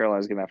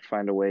 Carolina's gonna have to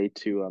find a way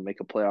to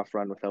make a playoff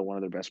run without one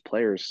of their best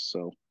players.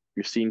 So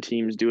you've seen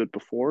teams do it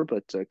before,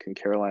 but can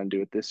Carolina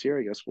do it this year?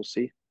 I guess we'll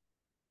see.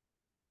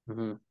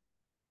 Mm-hmm.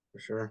 For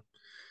sure.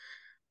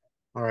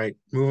 All right,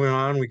 moving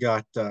on. We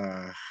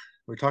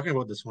were talking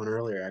about this one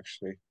earlier,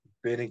 actually.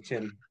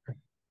 Bennington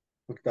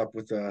hooked up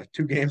with a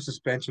 2 game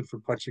suspension for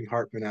punching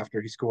Hartman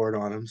after he scored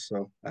on him.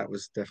 So that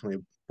was definitely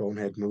a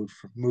bonehead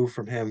move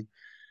from him.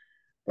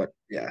 But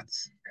yeah,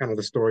 it's kind of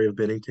the story of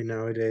Bennington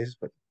nowadays.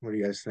 But what do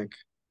you guys think?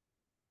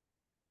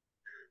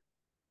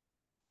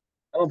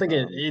 I don't think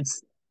Um,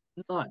 it's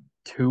not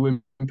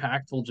too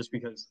impactful just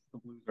because the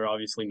Blues are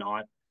obviously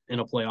not in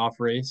a playoff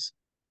race.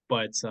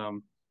 But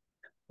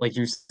like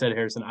you said,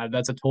 Harrison,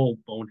 that's a total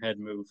bonehead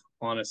move,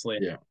 honestly.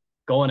 yeah,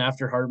 Going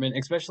after Hartman,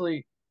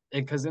 especially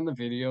because in the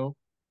video,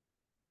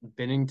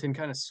 Bennington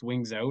kind of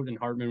swings out and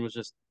Hartman was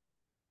just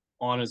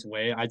on his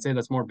way. I'd say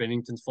that's more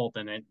Bennington's fault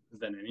than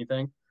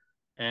anything,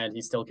 and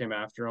he still came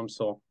after him.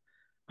 So,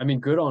 I mean,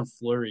 good on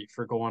Fleury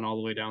for going all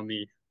the way down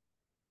the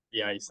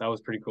ice. That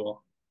was pretty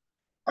cool.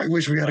 I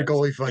wish we had a But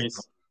goalie fight.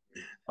 Jace,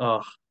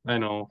 oh, I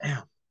know,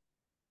 Damn,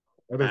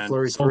 that'd been man,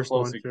 Fleury's so first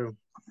close. one too.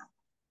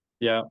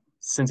 Yeah,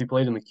 since he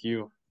played in the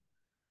queue.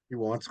 He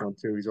wants one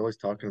too. He's always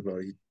talking about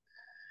it.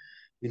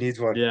 He needs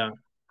one Yeah,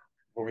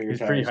 before he he was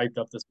pretty retires.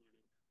 hyped up this morning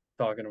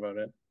talking about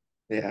it.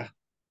 Yeah.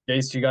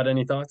 Jace, you got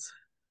any thoughts?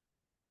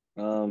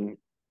 Um,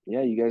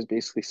 yeah, you guys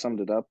basically summed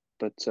it up.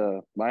 But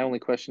my only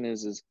question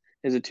is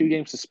a 2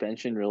 game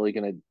suspension really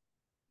gonna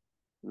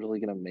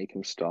make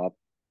him stop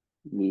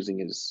losing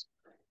his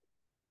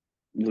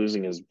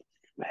losing his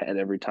head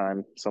every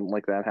time something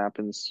like that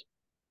happens?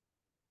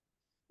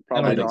 I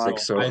Probably don't I think don't not. think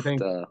so. so. I But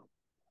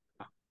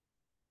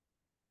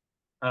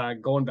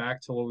think going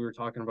back to what we were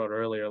talking about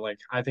earlier, like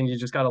I think you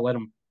just got to let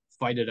him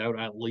fight it out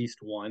at least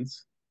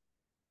once,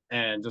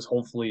 and just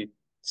hopefully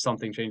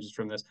something changes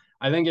from this.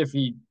 I think if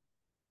he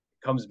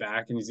comes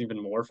back and he's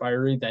even more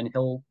fiery, then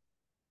they'll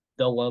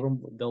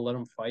let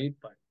him fight.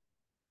 But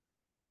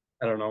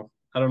I don't know.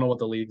 I don't know what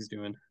the league's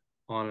doing,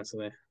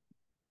 honestly.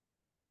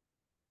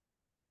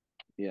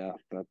 yeah,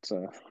 that's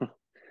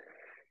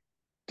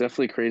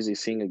definitely crazy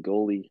seeing a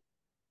goalie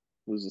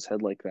lose his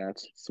head like that.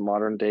 It's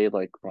modern day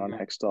like Ron Mhm.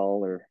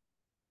 Hextall or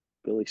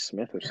Billy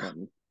Smith or Yeah.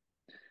 something.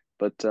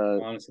 But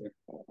Honestly,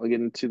 I'll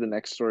get into the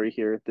next story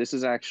here. This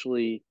is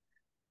actually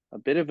a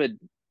bit of a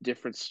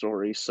different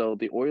story. So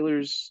the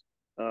Oilers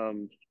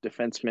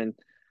defenseman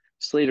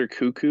Slater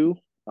Cuckoo,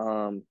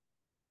 um,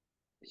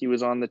 he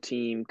was on the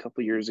team a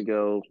couple years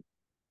ago,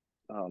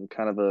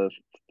 kind of a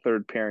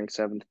third pairing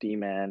seventh D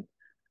man.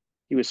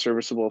 He was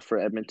serviceable for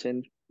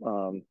Edmonton.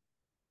 Um,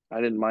 I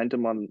didn't mind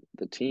him on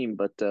the team,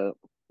 but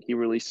he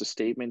released a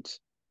statement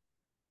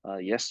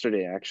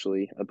yesterday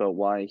actually about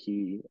why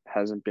he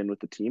hasn't been with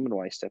the team and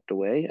why he stepped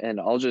away. And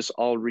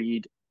I'll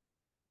read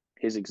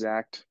his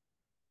exact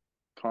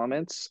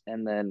comments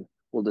and then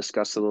we'll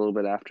discuss it a little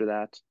bit after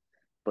that.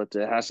 But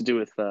it has to do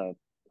with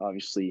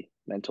obviously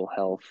mental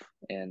health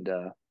and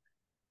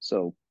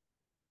so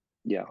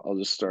yeah, I'll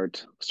just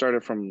start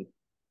it from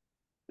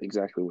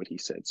exactly what he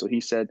said. So he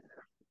said,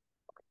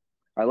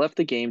 I left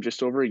the game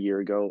just over a year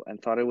ago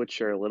and thought I would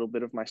share a little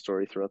bit of my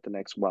story throughout the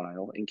next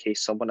while in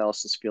case someone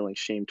else is feeling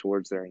shame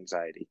towards their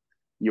anxiety.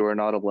 You are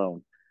not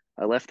alone.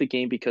 I left the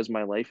game because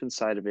my life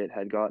inside of it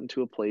had gotten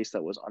to a place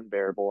that was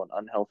unbearable and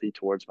unhealthy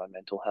towards my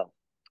mental health.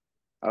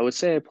 I would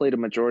say I played a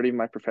majority of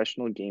my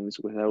professional games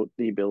without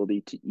the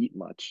ability to eat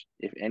much,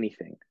 if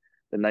anything,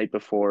 the night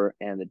before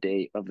and the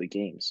day of the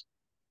games.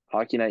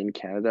 Hockey night in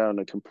Canada on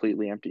a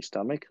completely empty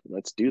stomach?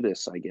 Let's do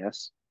this, I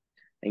guess.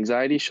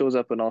 Anxiety shows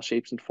up in all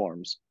shapes and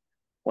forms.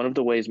 One of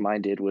the ways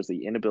mine did was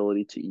the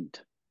inability to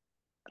eat.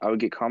 I would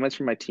get comments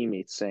from my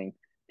teammates saying,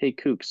 Hey,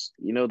 Kooks,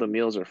 you know the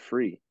meals are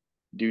free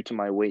due to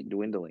my weight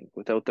dwindling,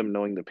 without them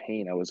knowing the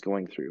pain I was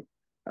going through.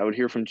 I would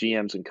hear from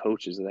GMs and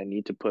coaches that I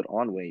need to put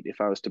on weight if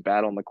I was to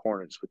battle in the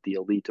corners with the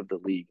elite of the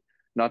league,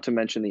 not to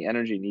mention the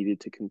energy needed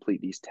to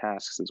complete these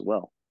tasks as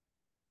well.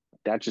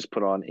 That just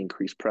put on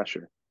increased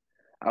pressure.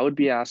 I would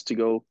be asked to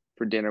go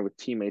for dinner with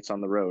teammates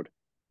on the road.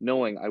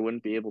 Knowing I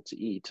wouldn't be able to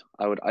eat,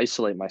 I would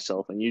isolate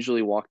myself and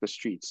usually walk the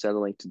streets,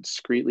 settling to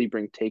discreetly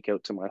bring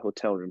takeout to my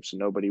hotel room so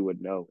nobody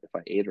would know if I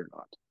ate or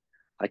not.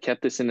 I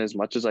kept this in as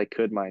much as I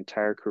could my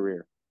entire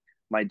career.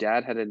 My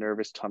dad had a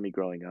nervous tummy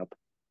growing up.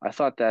 I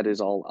thought that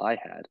is all I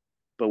had.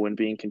 But when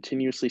being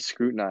continuously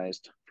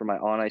scrutinized for my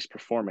on ice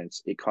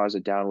performance, it caused a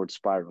downward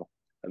spiral,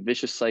 a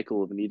vicious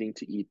cycle of needing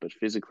to eat but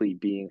physically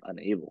being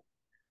unable.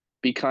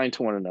 Be kind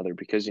to one another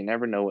because you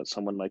never know what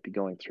someone might be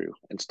going through.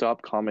 And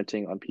stop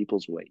commenting on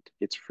people's weight.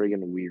 It's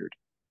friggin' weird.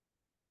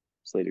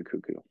 Slater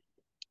Cuckoo.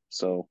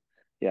 So,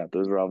 yeah,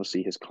 those were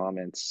obviously his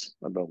comments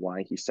about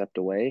why he stepped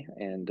away.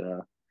 And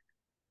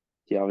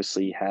he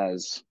obviously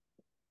has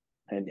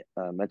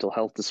a mental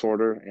health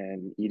disorder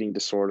and eating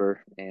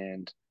disorder.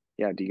 And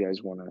yeah, do you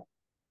guys want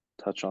to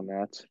touch on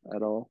that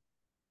at all.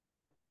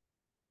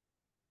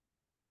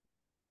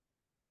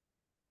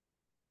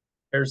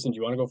 Harrison, do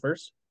you want to go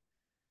first?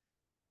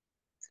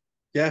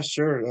 Yeah,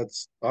 sure.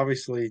 That's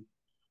obviously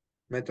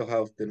mental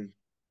health and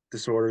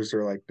disorders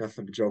are like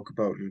nothing to joke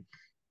about, and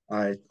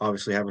I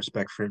obviously have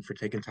respect for him for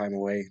taking time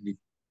away. He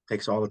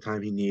takes all the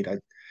time he need.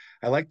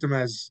 I liked him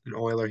as an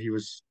Oiler. He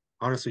was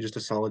honestly just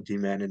a solid D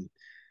man, and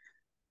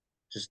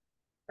just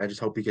I just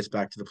hope he gets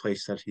back to the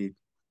place that he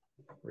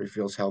where he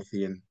feels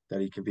healthy and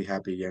that he can be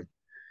happy again.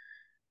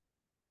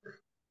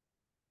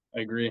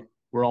 I agree.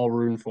 We're all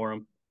rooting for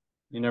him.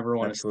 You never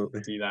want to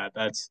Absolutely. see that.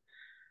 That's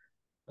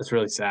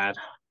really sad.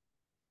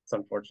 It's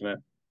unfortunate.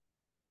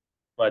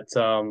 But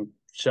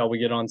shall we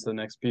get on to the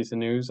next piece of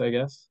news, I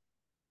guess?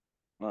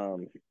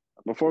 Um,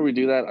 Before we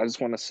do that, I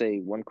just want to say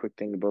one quick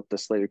thing about the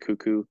Slater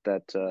Cuckoo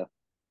that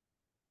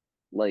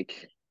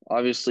like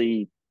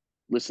obviously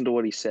listen to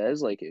what he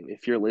says. Like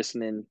if you're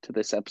listening to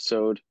this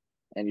episode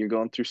and you're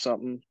going through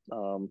something,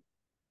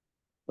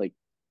 like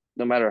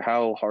no matter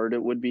how hard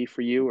it would be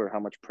for you or how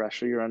much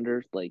pressure you're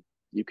under, like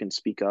you can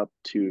speak up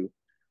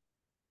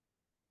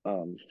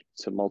um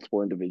to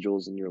multiple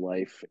individuals in your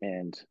life,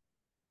 and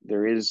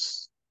there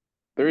is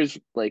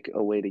like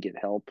a way to get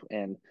help.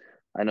 And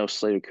I know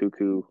Slater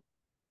Cuckoo,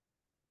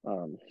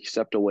 he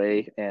stepped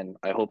away, and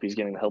I hope he's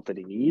getting the help that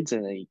he needs,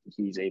 and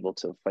he's able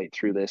to fight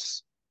through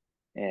this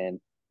and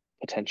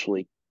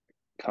potentially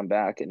come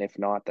back. And if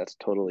not, that's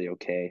totally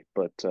okay.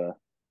 But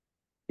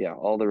yeah,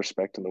 all the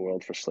respect in the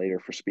world for Slater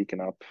for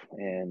speaking up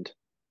and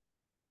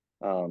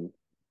um,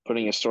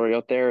 putting a story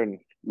out there and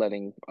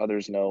letting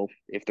others know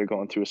if they're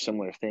going through a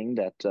similar thing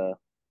that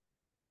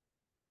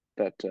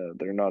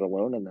they're not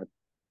alone, and that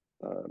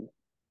um,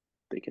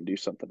 they can do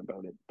something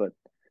about it. But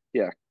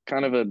yeah,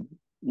 kind of a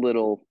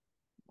little,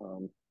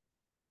 um,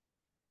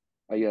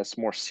 I guess,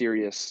 more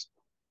serious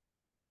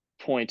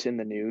point in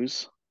the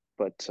news.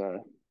 But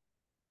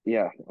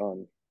yeah,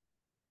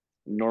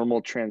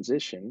 normal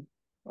transition.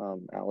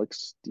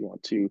 Alex, do you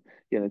want to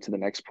get into the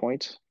next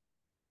point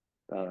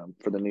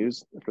for the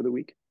news for the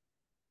week?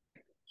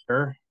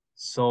 Sure.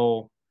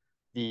 So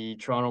the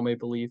Toronto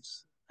Maple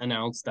Leafs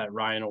announced that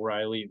Ryan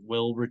O'Reilly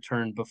will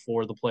return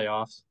before the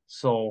playoffs.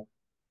 So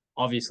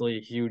obviously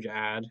a huge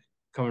ad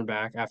coming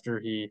back after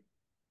he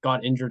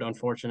got injured,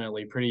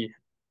 unfortunately, pretty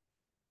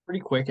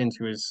quick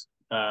into his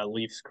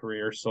Leafs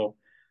career. So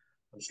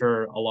I'm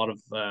sure a lot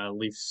of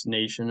Leafs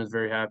Nation is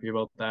very happy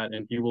about that,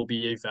 and he will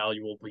be a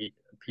valuable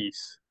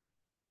piece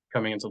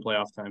coming into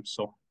playoff time.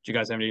 So, do you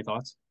guys have any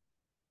thoughts?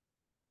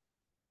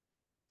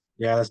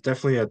 Yeah, that's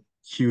definitely a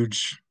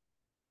huge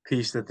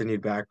piece that they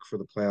need back for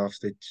the playoffs.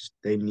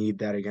 They need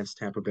that against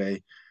Tampa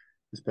Bay,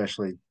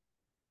 especially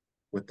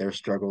with their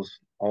struggles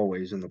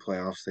always in the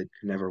playoffs. They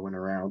can never win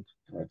around.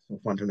 It's so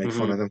fun to make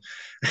fun Mm-hmm. of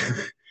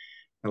them.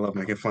 I love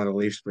making fun of the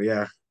Leafs, but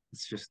yeah,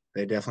 it's just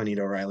they definitely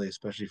need O'Reilly,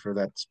 especially for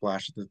that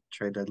splash at the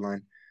trade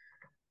deadline.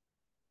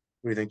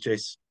 What do you think,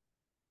 Jace?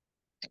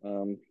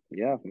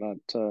 Yeah,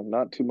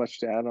 not too much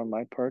to add on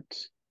my part.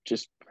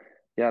 Just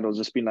yeah, it'll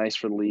just be nice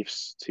for the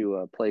Leafs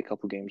to play a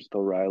couple games with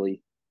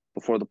O'Reilly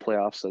before the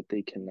playoffs, so that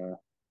they can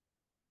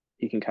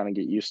he can kind of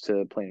get used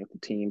to playing with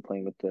the team,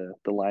 playing with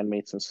the line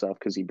mates and stuff,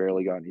 because he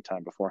barely got any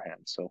time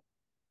beforehand. So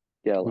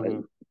yeah,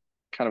 Mm-hmm.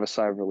 kind of a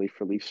sigh of relief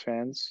for Leafs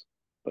fans.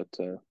 But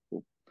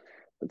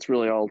that's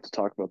really all to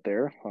talk about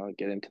there.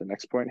 Get into the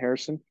next point,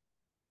 Harrison.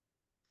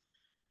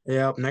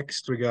 Yeah, up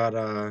next we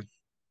got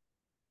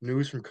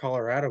news from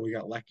Colorado. We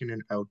got Lehkonen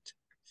out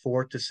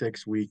 4 to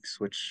 6 weeks,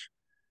 which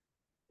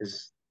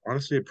is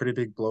honestly a pretty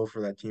big blow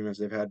for that team as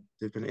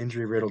they've been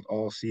injury riddled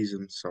all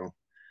season. So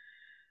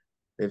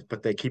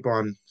but they keep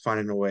on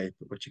finding a way.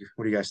 But what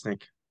do you guys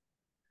think?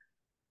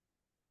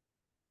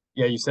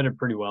 Yeah, you said it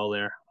pretty well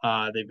there.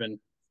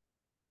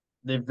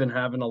 They've been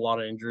having a lot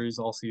of injuries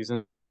all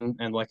season,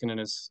 and Lehkonen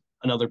is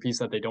another piece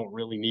that they don't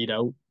really need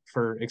out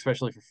for,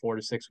 especially for 4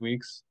 to 6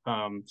 weeks.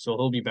 So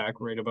he'll be back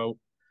right about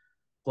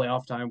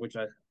playoff time, which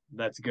I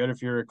that's good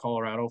if you're a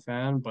Colorado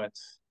fan. But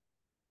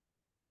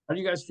how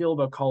do you guys feel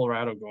about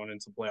Colorado going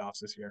into playoffs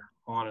this year?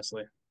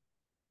 Honestly,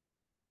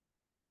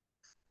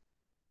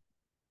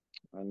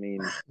 I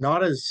mean,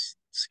 Not as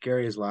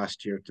scary as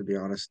last year, to be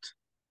honest,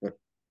 but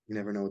you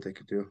never know what they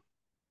could do.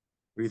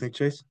 What do you think,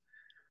 Chase?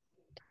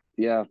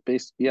 yeah,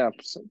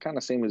 kind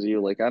of same as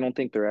you. Like, I don't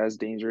think they're as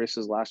dangerous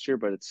as last year,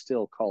 but it's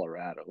still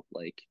Colorado.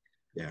 Like,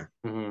 Yeah.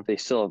 mm-hmm. they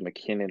still have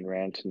McKinnon,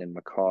 Ranton, and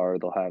McCarr.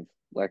 They'll have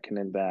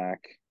Lehkonen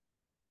back.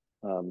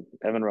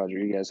 Evan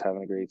Rodriguez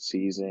having a great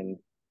season.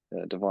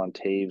 Devon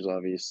Taves,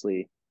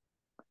 obviously.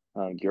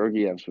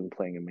 Georgiev's been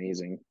playing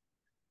amazing.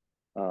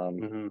 Um,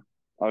 Mm-hmm.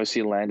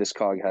 Obviously,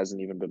 Landeskog hasn't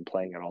even been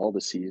playing at all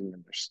this season,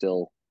 and they're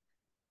still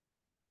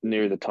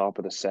near the top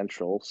of the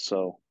Central.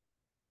 So,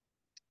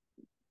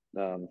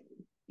 um,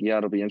 yeah,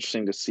 it'll be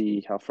interesting to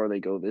see how far they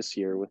go this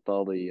year with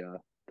all the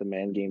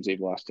man games they've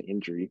lost to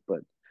injury.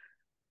 But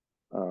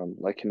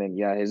like, and then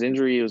yeah, his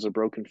injury was a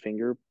broken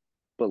finger,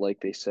 but like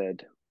they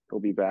said, he'll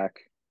be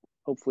back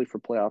hopefully for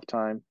playoff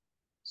time,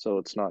 so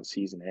it's not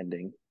season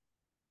ending,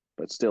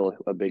 but still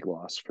a big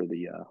loss for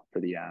the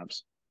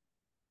Avs.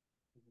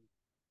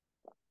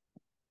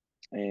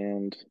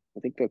 And I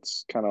think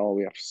that's kind of all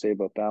we have to say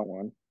about that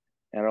one.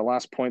 And our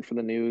last point for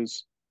the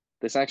news,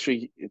 this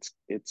actually it's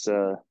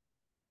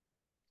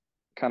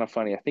kind of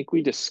funny. I think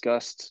we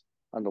discussed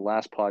on the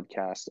last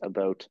podcast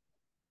about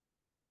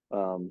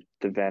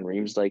the Van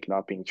Riemsdyk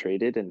not being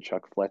traded and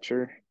Chuck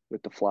Fletcher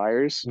with the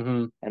Flyers.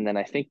 Mm-hmm. And then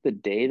I think the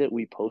day that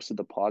we posted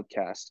the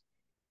podcast,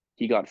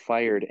 he got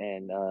fired,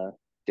 and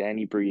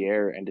Danny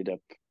Briere ended up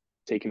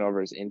taking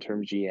over as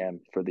interim GM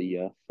for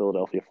the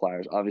Philadelphia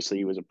Flyers. Obviously,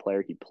 he was a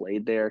player. He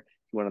played there.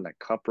 He went on that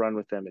cup run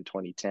with them in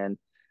 2010.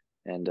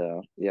 And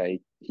yeah,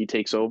 he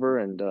takes over,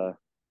 and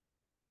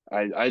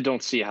I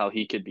don't see how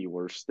he could be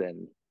worse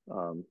than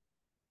um,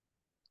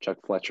 Chuck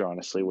Fletcher,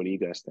 honestly. What do you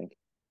guys think?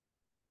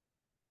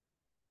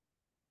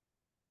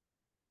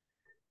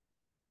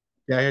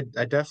 Yeah,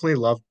 I definitely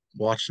loved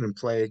watching him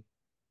play.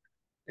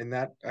 And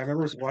that I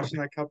remember watching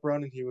that cup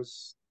run, and he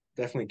was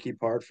definitely a key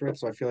part for it.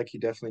 So I feel like he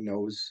definitely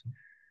knows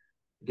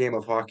the game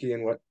of hockey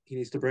and what he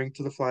needs to bring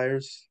to the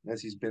Flyers,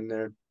 as he's been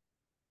there,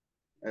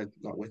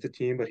 not with the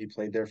team, but he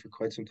played there for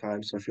quite some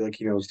time. So I feel like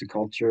he knows the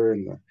culture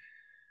and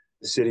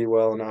the city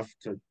well enough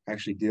to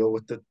actually deal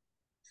with the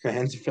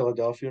fans of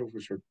Philadelphia,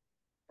 which are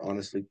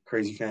honestly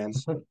crazy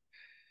fans,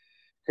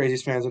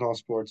 craziest fans in all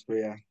sports. But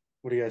yeah,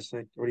 what do you guys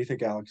think? What do you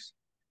think, Alex?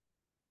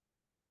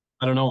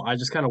 I don't know. I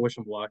just kind of wish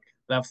him luck.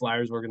 That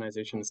Flyers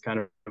organization is kind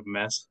of a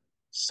mess.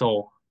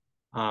 So,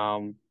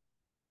 um,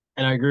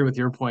 and I agree with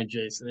your point,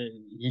 Jace.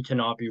 He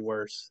cannot be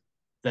worse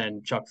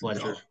than Chuck No.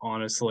 Fletcher,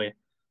 honestly.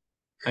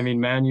 I mean,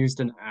 man used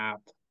an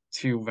app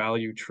to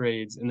value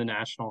trades in the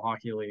National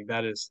Hockey League.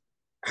 That is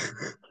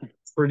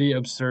pretty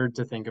absurd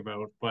to think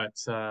about. But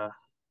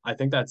I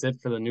think that's it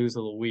for the news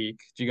of the week.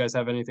 Do you guys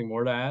have anything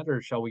more to add,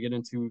 or shall we get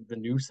into the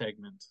new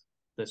segment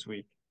this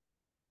week?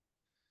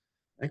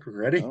 I think we're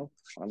ready. No,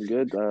 I'm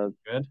good.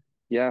 Good.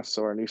 Yeah,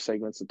 so our new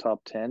segment's the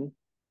top 10.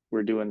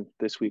 We're doing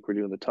this week, we're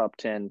doing the top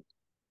 10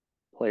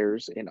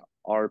 players in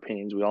our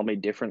opinions. We all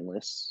made different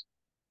lists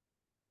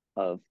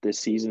of this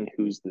season,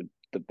 who's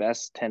the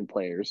best 10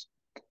 players.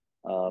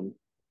 Um,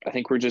 I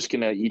think we're just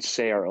going to each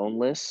say our own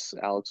lists.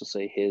 Alex will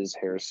say his,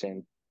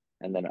 Harrison,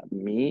 and then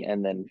me,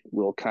 and then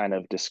we'll kind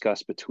of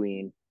discuss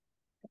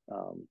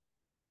um,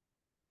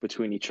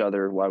 between each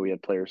other why we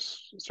had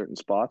players in certain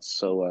spots.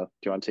 So,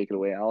 do you want to take it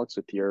away, Alex,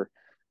 with your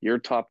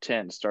top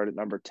 10? Start at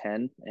number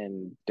 10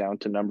 and down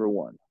to number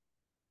one.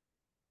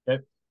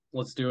 Okay,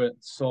 let's do it.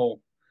 So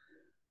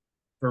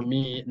for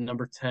me,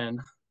 number 10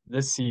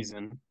 this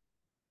season,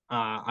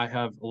 I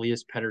have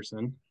Elias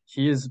Pettersson.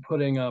 He is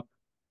putting up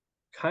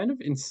kind of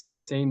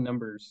insane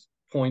numbers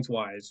points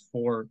wise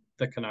for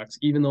the Canucks,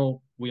 even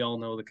though we all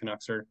know the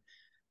Canucks are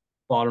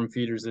bottom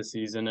feeders this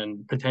season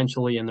and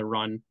potentially in the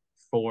run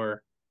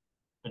for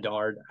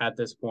Bedard at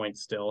this point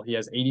still. He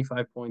has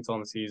 85 points on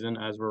the season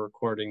as we're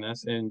recording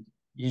this, and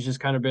he's just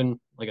kind of been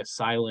like a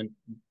silent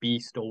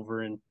beast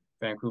over in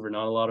Vancouver.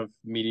 Not a lot of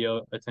media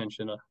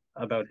attention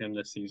about him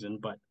this season,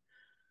 but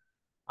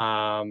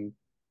um,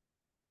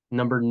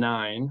 number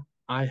 9,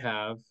 I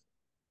have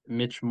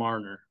Mitch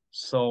Marner.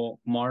 So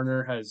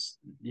Marner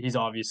he's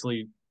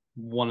obviously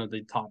one of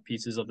the top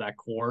pieces of that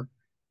core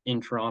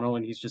in Toronto,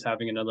 and he's just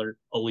having another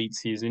elite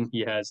season.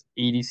 He has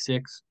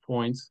 86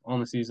 points on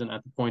the season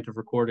at the point of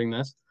recording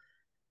this,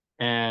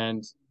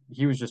 and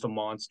he was just a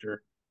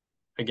monster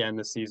again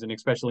this season,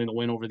 especially in the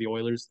win over the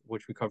Oilers,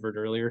 which we covered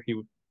earlier.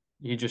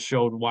 He just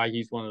showed why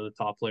he's one of the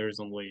top players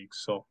in the league.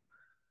 So,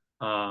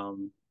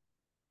 um,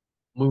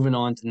 moving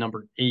on to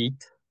number 8,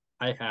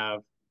 I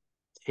have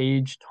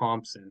Tage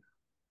Thompson.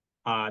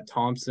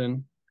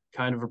 Thompson,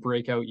 kind of a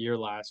breakout year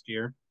last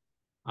year.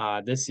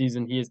 This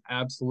season, he is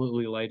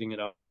absolutely lighting it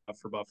up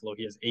for Buffalo.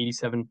 He has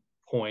 87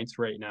 points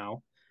right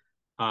now.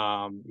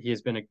 He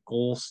has been a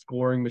goal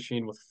scoring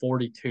machine with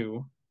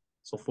 42,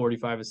 so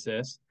 45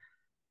 assists.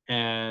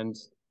 And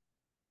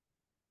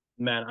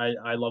man,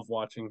 I love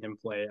watching him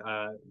play.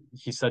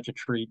 He's such a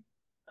treat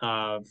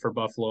for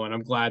Buffalo, and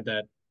I'm glad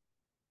that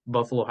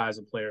Buffalo has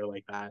a player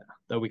like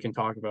that we can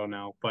talk about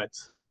now. But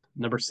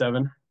number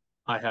 7,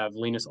 I have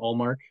Linus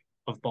Ullmark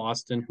of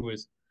Boston, who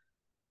is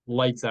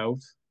lights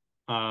out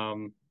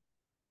um,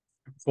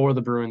 for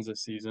the Bruins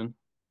this season.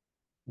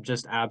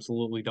 Just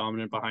absolutely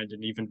dominant behind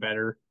an even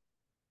better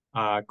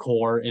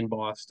core in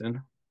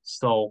Boston.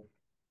 So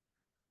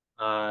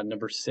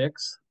number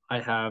 6, I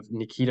have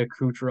Nikita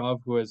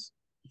Kucherov,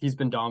 he's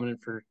been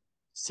dominant for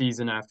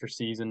season after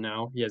season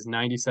now. He has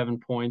 97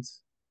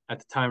 points at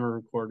the time of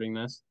recording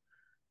this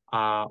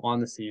on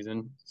the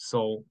season.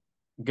 So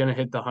gonna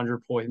hit the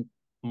 100-point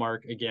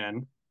mark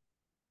again,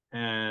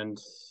 and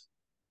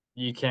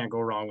you can't go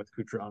wrong with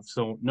Kucherov.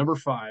 So number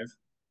 5,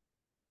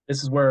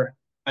 this is where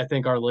I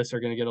think our lists are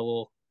gonna get a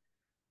little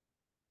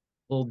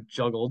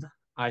juggled.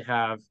 I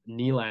have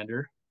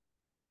Nylander.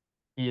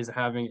 He is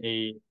having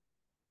a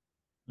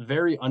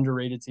very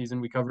underrated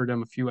season. We covered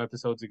him a few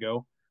episodes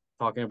ago,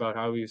 talking about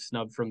how he was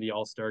snubbed from the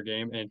All Star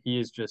game, and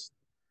he's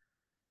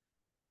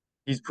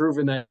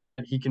proven that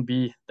he can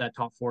be that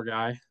top 4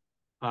 guy,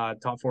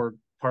 top 4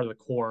 part of the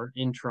core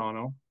in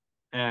Toronto,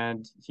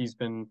 and he's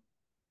been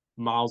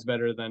miles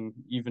better than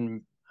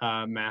even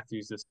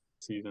Matthews this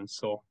season.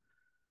 So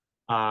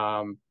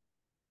um,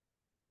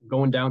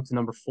 going down to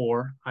number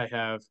 4, I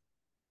have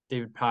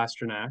David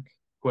Pastrnak,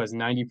 who has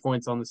 90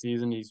 points on the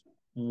season. He's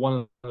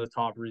one of the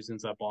top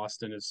reasons that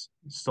Boston is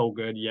so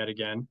good yet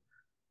again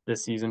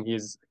this season. He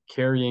is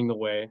carrying the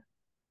way.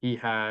 He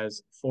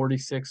has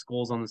 46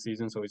 goals on the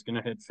season, so he's going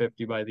to hit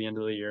 50 by the end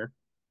of the year.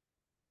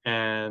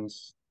 And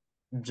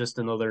just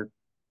another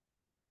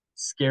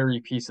scary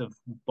piece of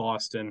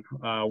Boston,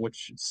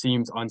 which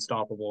seems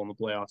unstoppable in the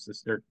playoffs.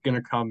 They're going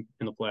to come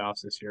in the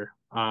playoffs this year.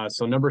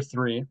 So number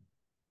 3,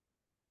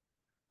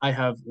 I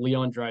have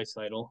Leon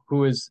Draisaitl,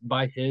 who is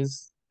by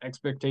his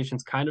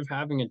expectations kind of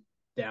having a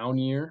down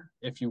year,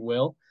 if you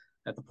will.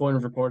 At the point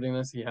of recording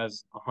this, he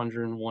has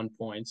 101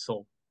 points,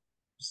 so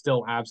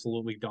still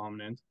absolutely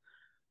dominant.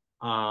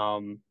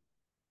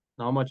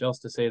 Not much else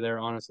to say there,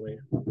 honestly.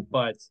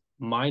 But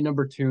my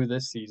number 2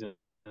 this season,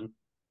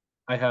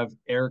 I have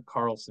Erik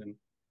Karlsson,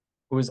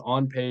 who is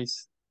on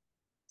pace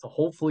to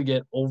hopefully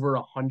get over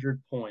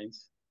 100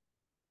 points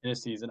in a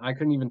season. I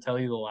couldn't even tell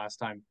you the last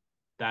time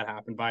that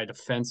happened by a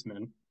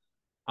defenseman.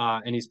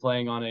 And he's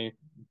playing on a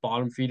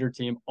bottom feeder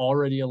team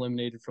already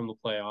eliminated from the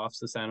playoffs,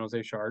 the San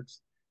Jose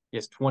Sharks. He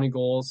has 20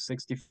 goals,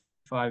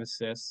 65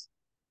 assists,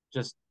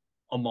 just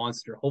a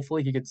monster.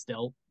 Hopefully he gets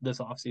dealt this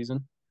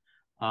offseason.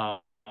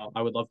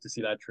 I would love to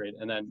see that trade.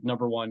 And then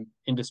number 1,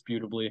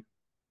 indisputably,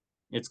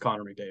 it's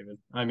Connor McDavid.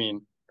 I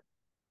mean,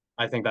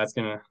 I think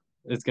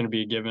it's gonna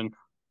be a given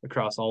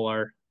across all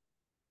our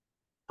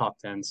top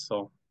tens.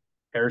 So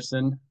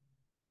Harrison,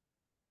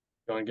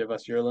 you want to give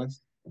us your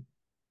list?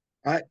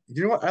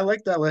 You know what? I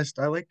like that list.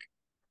 I like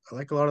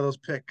a lot of those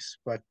picks,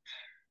 but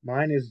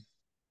mine is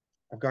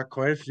I've got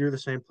quite a few of the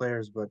same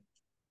players, but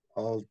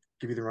I'll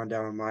give you the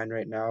rundown on mine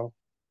right now.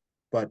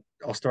 But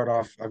I'll start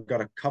off. I've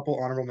got a couple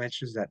honorable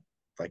mentions that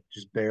like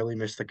just barely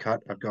missed the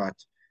cut. I've got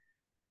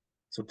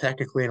so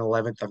technically in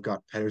 11th, I've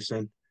got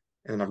Pedersen,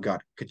 and then I've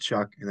got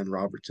Kachuk and then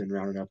Robertson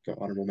rounding up the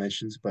honorable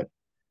mentions. But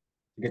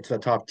to get to the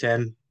top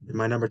 10, in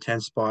my number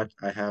 10 spot,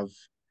 I have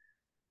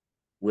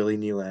Willie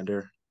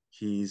Nylander.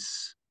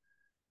 He's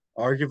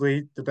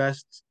arguably the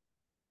best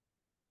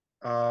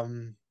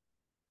um,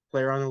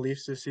 player on the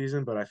Leafs this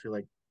season, but I feel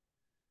like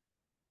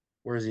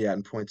where is he at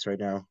in points right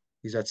now?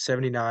 He's at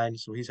 79,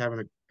 so he's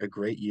having a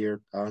great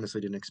year. I honestly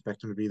didn't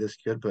expect him to be this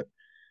good, but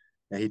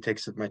yeah, he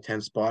takes up my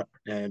 10 spot.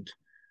 And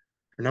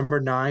for number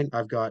 9,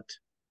 I've got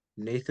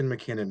Nathan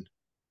McKinnon,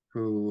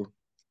 who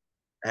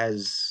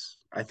has,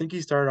 I think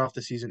he started off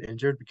the season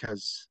injured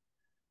because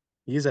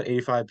he's at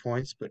 85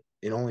 points, but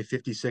in only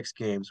 56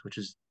 games, which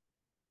is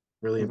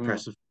really Mm-hmm.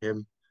 impressive for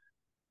him.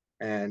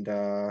 And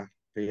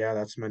but yeah,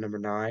 that's my number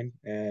 9.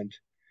 And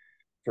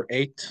for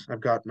 8, I've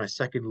got my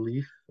second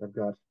Leaf. I've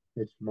got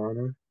Mitch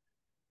Marner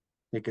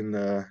taking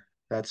the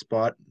that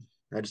spot.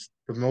 I just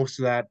the most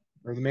of that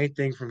or the main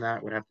thing from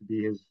that would have to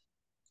be his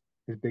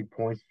big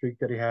point streak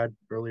that he had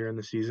earlier in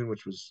the season,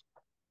 which was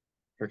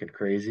freaking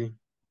crazy.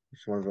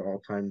 He's one of the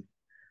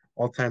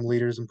all time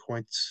leaders in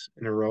points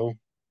in a row.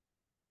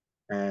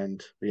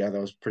 And yeah, that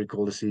was pretty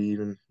cool to see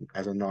even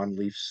as a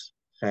non-Leafs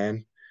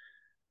fan.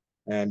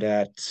 And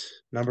at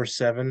number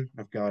 7,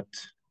 I've got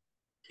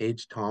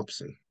Tage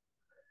Thompson.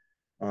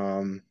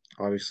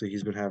 Obviously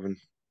he's been having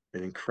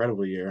an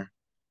incredible year.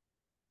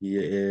 He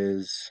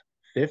is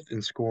 5th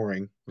in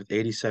scoring with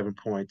 87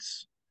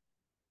 points.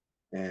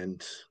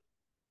 And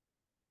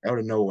out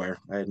of nowhere,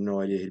 I had no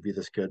idea he'd be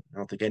this good. I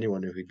don't think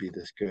anyone knew he'd be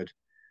this good.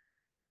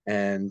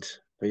 And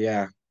but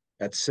yeah,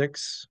 at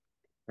 6,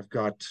 I've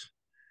got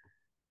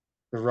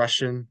the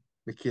Russian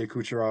Nikita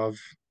Kucherov.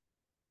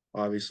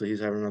 Obviously, he's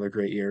having another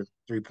great year.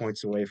 3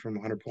 points away from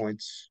 100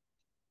 points.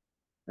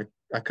 I,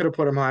 I could have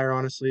put him higher,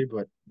 honestly,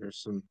 but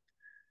there's some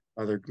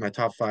other. My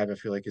top 5, I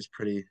feel like is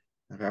pretty.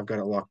 I've got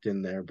it locked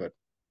in there, but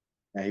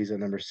yeah, he's at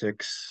number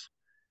 6.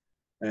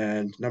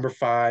 And number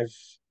 5,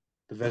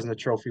 the Vezina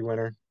Trophy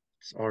winner.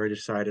 It's already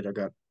decided. I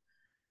got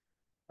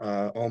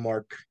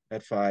Allmark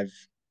at 5.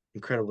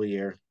 Incredible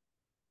year.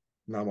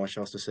 Not much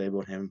else to say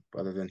about him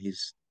other than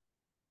he's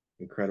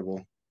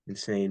incredible,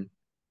 insane.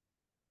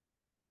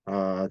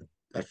 Uh,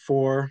 at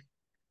 4,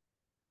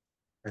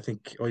 I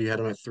think. Oh, you had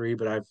him at 3,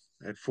 but I've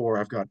at 4.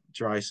 I've got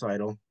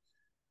Draisaitl.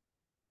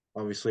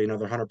 Obviously,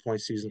 another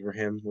 100-point season for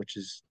him, which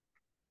is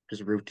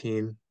just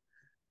routine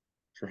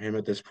for him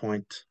at this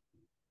point.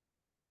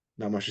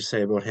 Not much to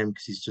say about him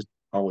because he's just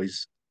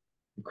always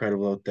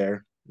incredible out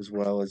there, as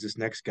well as this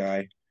next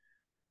guy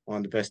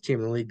on the best team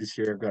in the league this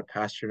year. I've got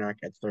Pasternak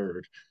at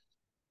 3rd,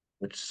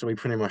 which so we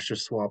pretty much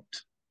just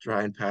swapped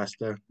Dry and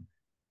Pasta,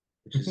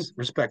 which is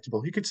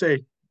respectable. You could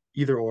say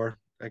either or.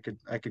 I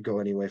could go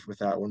anyway with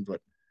that one, but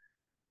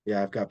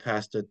yeah, I've got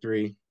Pasta at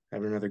 3,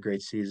 having another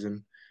great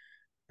season.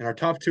 And our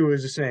top 2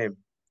 is the same.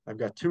 I've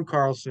got two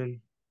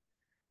Carlson.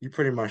 You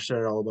pretty much said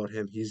it all about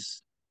him.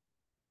 He's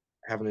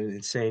having an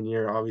insane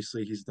year.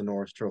 Obviously, he's the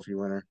Norris Trophy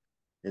winner.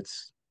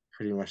 It's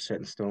pretty much set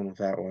in stone with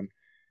that one.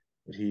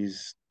 But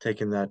he's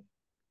taken that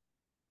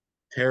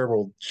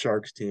terrible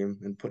Sharks team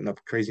and putting up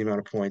a crazy amount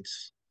of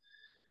points.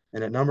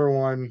 And at number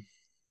 1,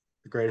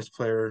 the greatest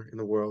player in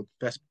the world,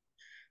 best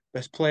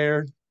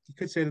player, you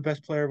could say the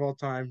best player of all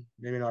time.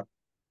 Maybe not.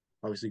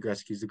 Obviously,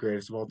 Gretzky's the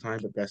greatest of all time,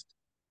 but best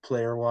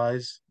player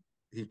wise,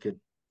 he's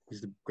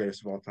the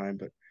greatest of all time.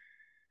 But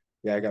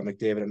yeah, I got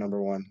McDavid at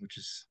number one, which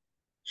is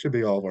should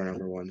be all of our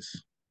number ones.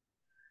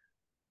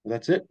 Well,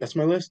 that's it. That's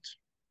my list.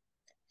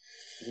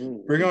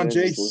 Bring You on guys'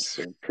 Jace. lists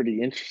are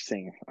pretty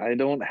interesting. I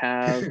don't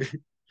have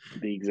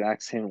the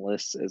exact same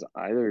list as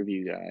either of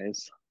you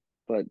guys,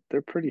 but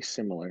they're pretty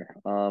similar.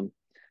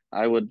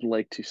 I would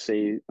like to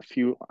say a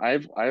few.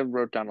 I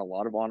wrote down a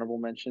lot of honorable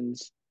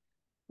mentions.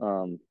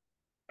 Um,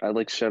 I'd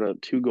like to shout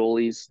out two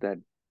goalies that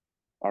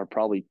are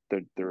probably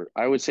they're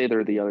I would say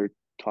they're the other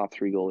top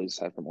three goalies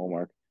aside from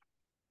Omar.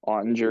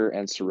 Ottinger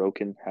and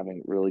Sorokin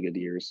having really good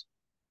years.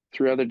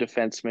 Three other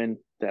defensemen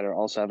that are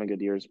also having good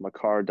years: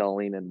 Makar,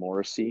 Dahlin, and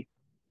Morrissey.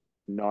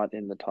 Not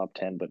in the top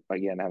 10, but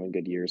again, having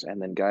good years.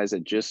 And then guys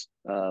that just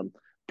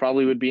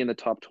probably would be in the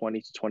top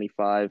 20 to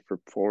 25 for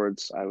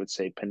forwards. I would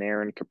say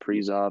Panarin,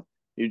 Kaprizov,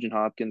 Nugent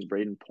Hopkins,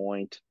 Braden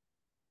Point,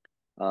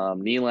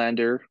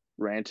 Nylander,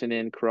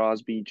 Rantanen,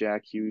 Crosby,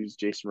 Jack Hughes,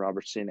 Jason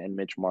Robertson, and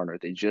Mitch Marner.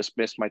 They just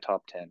missed my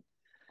top 10.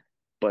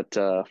 But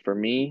for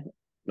me,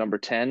 number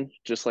 10,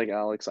 just like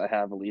Alex, I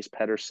have Elise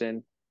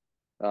Pettersson,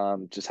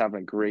 just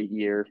having a great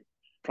year.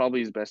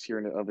 Probably his best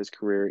year of his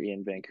career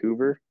in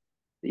Vancouver,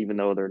 even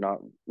though they're not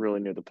really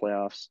near the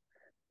playoffs.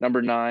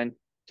 Number 9,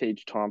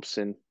 Tage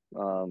Thompson.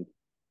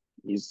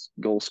 He's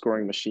goal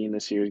scoring machine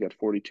this year. He's got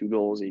 42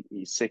 goals.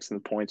 He's sixth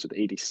in points with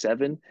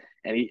 87,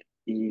 and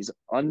he's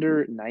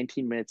under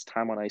 19 minutes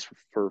time on ice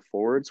for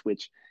forwards,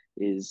 which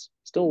is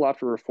still a lot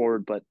for a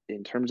forward. But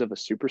in terms of a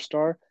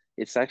superstar,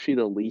 it's actually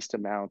the least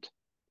amount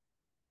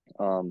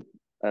out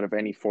of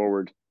any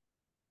forward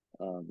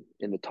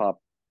in the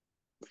top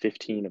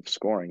 15 of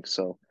scoring.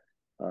 So,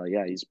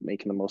 yeah, he's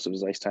making the most of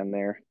his ice time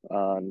there.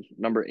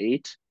 Number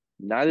 8,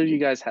 neither of you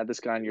guys had this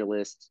guy on your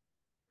list,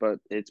 but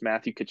it's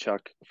Matthew Tkachuk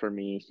for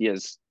me.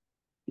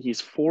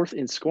 He's fourth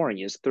in scoring.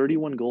 He has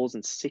 31 goals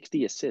and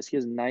 60 assists. He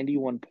has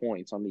 91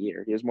 points on the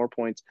year. He has more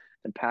points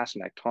than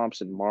Pasternak,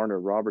 Thompson, Marner,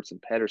 Robertson,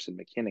 Pedersen,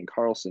 McKinnon,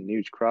 Carlson,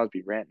 Nuge,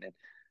 Crosby, Rantanen.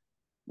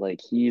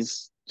 Like,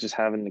 he's just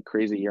having a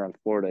crazy year on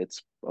Florida.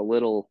 It's a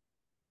little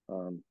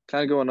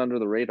kind of going under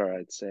the radar,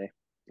 I'd say.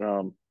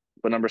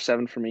 But number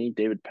 7 for me,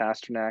 David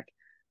Pasternak.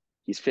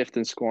 He's fifth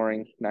in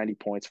scoring, 90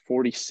 points,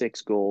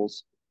 46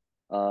 goals.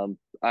 The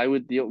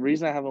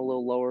reason I have him a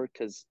little lower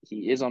because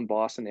he is on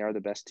Boston. They are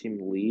the best team in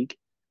the league.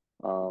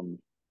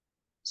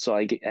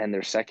 And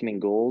they're second in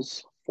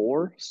goals,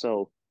 4.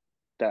 So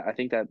I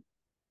think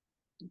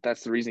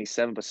that's the reason he's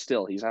 7. But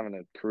still, he's having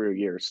a career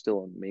year.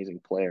 Still an amazing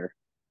player.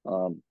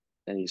 And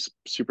he's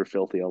super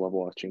filthy. I love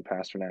watching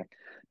Pasternak.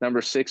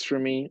 Number 6 for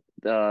me.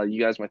 You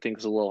guys might think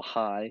is a little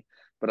high,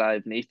 but I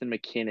have Nathan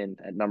McKinnon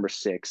at number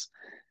 6.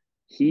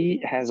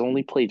 He has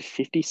only played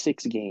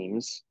 56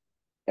 games.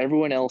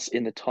 Everyone else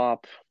in the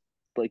top,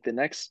 like the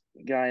next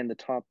guy in the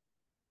top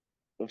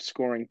of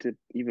scoring to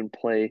even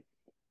play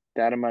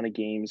that amount of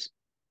games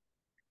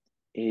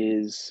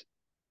is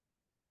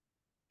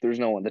there's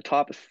no one. The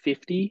top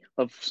 50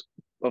 of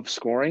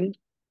scoring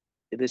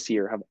this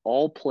year have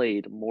all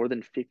played more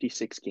than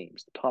 56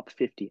 games. The top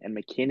 50, and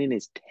McKinnon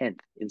is 10th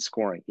in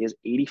scoring. He has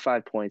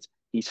 85 points.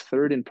 He's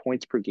third in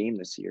points per game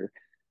this year.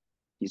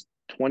 He's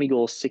 20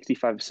 goals,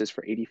 65 assists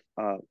for 80.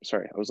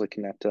 Sorry, I was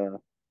looking at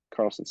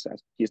Carlson's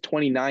stats. He has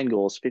 29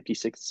 goals,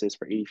 56 assists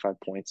for 85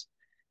 points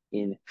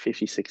in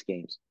 56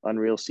 games.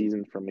 Unreal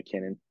season from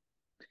McKinnon.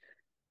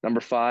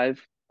 Number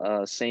 5,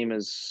 same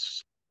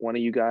as one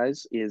of you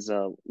guys, is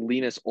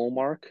Linus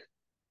Olmark.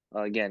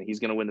 Again, he's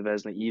going to win the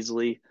Vezina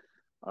easily.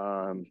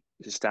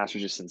 His stats are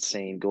just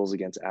insane. Goals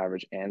against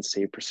average and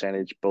save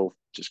percentage, both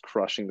just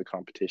crushing the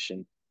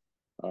competition.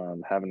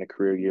 Having a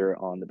career year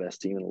on the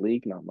best team in the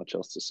league. Not much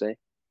else to say.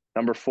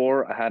 Number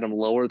 4, I had him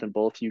lower than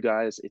both you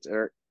guys. It's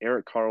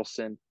Erik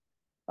Karlsson.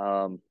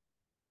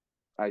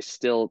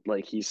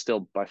 He's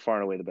still by far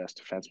and away the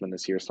best defenseman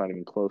this year. It's not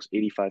even close.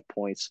 85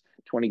 points,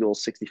 20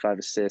 goals, 65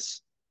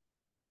 assists.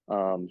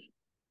 On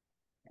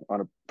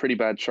a pretty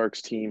bad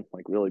Sharks team,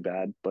 like really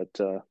bad. But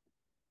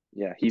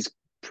yeah, he's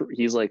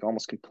like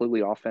almost completely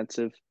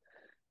offensive.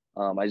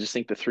 I just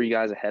think the 3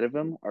 guys ahead of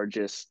him are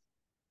just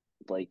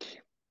like,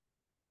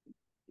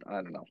 I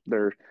don't know.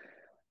 They're,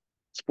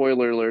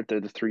 spoiler alert,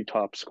 they're the 3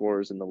 top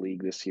scorers in the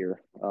league this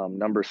year.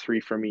 Number 3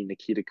 for me,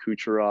 Nikita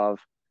Kucherov.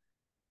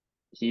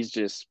 He's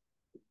just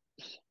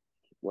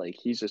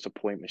a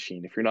point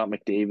machine. If you're not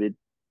McDavid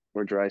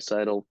or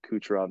Draisaitl,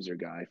 Kucherov's your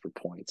guy for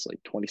points. Like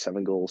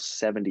 27 goals,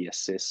 70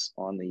 assists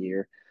on the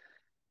year.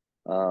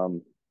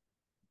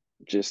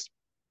 Just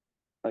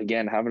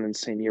again, having an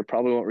insane year.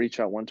 Probably won't reach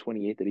that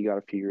 128 that he got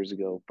a few years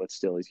ago, but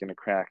still, he's going to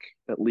crack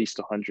at least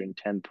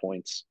 110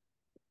 points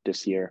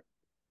this year.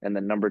 And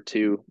then number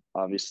 2,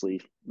 obviously,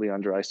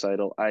 Leon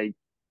Draisaitl. I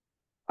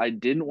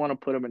didn't want to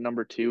put him at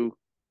number 2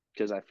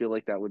 because I feel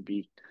like that would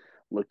be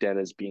looked at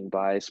as being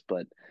biased.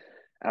 But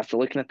after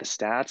looking at the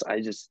stats, I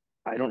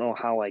don't know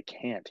how I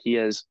can't. He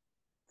has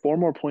 4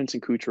 more points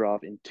than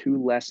Kucherov in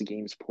 2 less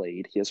games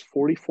played. He has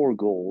 44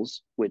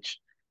 goals, which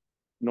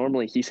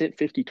normally he's hit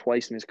 50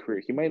 twice in his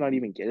career. He might not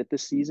even get it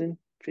this season,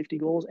 50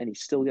 goals, and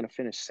he's still going to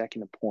finish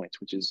second in points,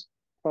 which is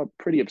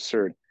pretty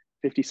absurd.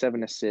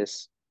 57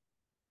 assists.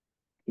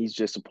 He's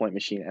just a point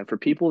machine. And for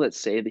people that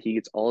say that he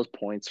gets all his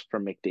points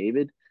from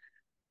McDavid,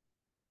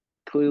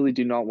 clearly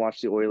do not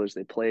watch the Oilers.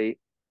 They play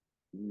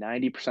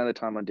 90% of the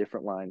time on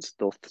different lines.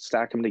 They'll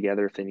stack them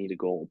together if they need a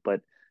goal.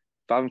 But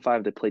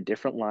 5-on-5, they play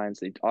different lines.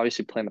 They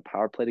obviously play in the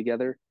power play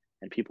together,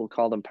 and people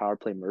call them power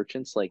play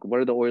merchants. Like, what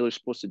are the Oilers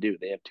supposed to do?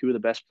 They have two of the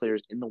best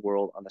players in the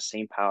world on the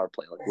same power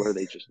play. Like, what are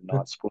they just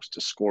not supposed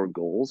to score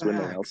goals when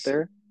they're out Facts.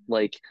 there?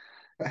 Like,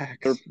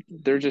 Facts.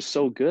 they're just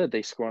so good.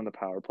 They score on the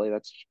power play.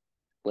 That's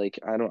like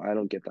I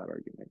don't get that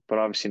argument. But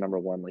obviously, number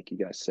one, like you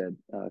guys said,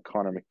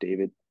 Connor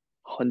McDavid,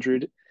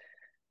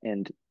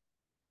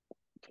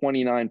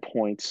 129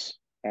 points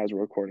as we're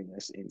recording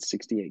this in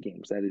 68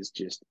 games. That is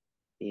just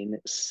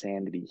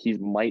insanity. He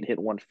might hit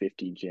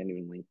 150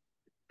 genuinely,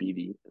 be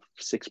the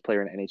sixth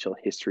player in NHL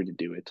history to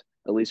do it.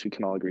 At least we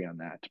can all agree on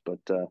that. But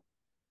do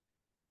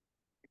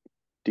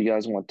you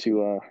guys want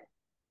to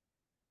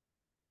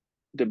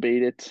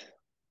debate it?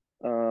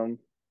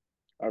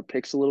 Our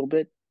picks a little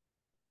bit.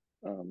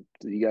 Do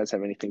you guys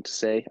have anything to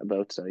say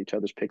about each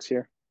other's picks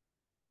here?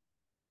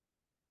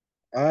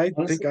 I think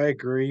Honestly, I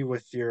agree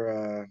with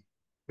your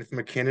with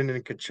McKinnon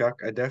and Kachuk.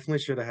 I definitely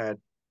should have had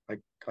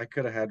I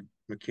could have had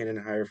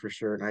McKinnon higher for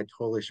sure, and I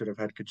totally should have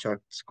had Kachuk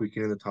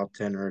squeaking in the top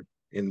 10 or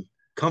in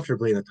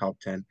comfortably in the top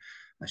 10.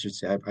 I should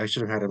say I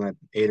should have had him at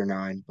 8 or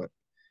 9, but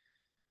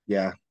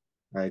yeah,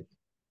 I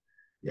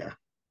yeah.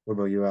 What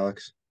about you,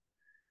 Alex?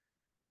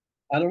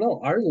 I don't know.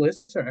 Our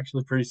lists are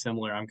actually pretty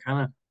similar. I'm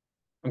kind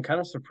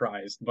of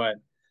surprised, but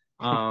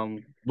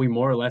we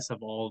more or less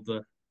have all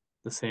the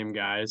same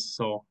guys.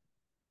 So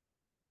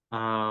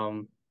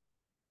um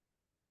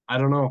I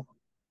don't know.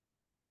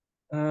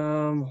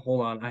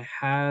 Hold on. I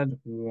had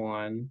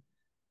one.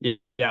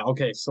 Yeah,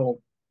 okay.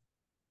 So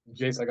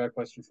Jace, I got a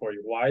question for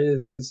you. Why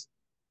is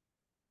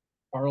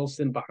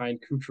Carlson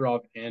behind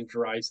Kucherov and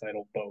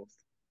Draisaitl both?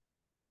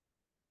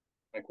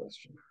 My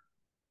question.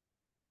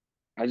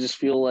 I just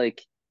feel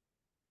like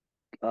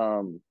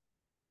um,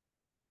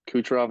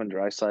 Kucherov and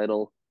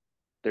Draisaitl,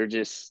 they're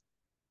just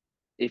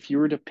if you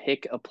were to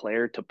pick a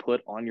player to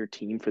put on your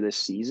team for this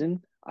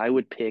season, I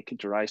would pick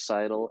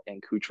Draisaitl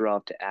and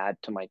Kucherov to add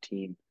to my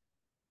team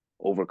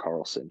over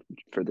Carlson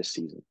for this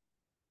season.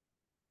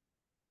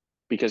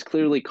 Because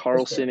clearly That's fair.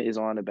 Carlson is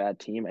on a bad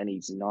team and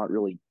he's not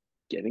really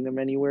getting them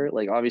anywhere.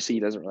 Like obviously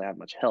he doesn't really have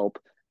much help.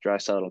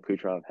 Draisaitl and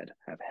Kucherov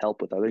have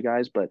help with other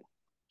guys, but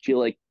I feel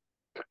like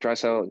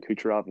Draisaitl and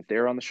Kucherov, if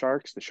they're on the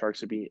Sharks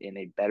would be in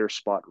a better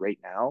spot right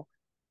now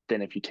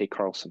than if you take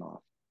Carlson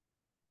off.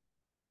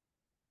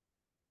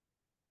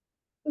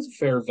 That's a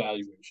fair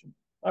valuation,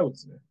 I would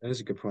say. That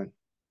is a good point.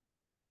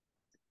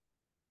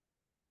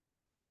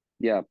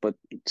 Yeah, but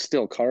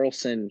still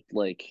Carlson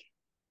like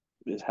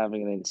is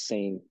having an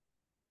insane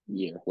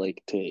year.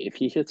 Like to if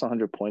he hits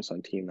 100 points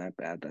on team that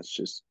bad,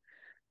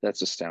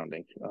 that's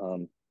astounding.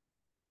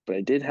 But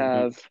I did Mhm.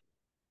 have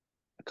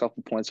a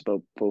couple points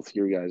about both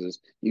your guys's.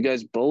 You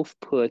guys both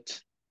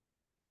put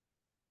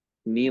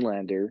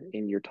Nylander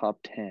in your top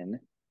 10.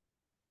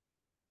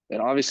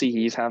 And obviously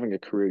he's having a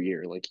career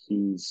year. Like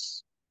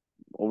he's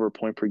over a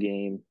point per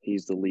game.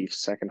 He's the Leafs'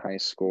 second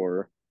highest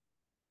scorer.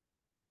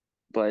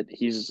 But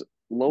he's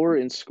lower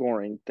in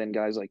scoring than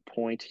guys like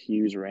Point,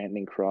 Hughes,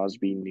 Rantanen,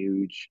 Crosby,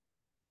 Nuge,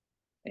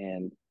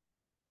 and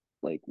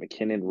like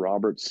McKinnon,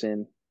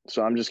 Robertson.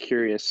 So I'm just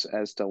curious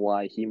as to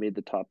why he made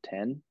the top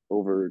 10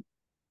 over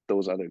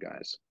those other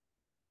guys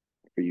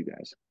for you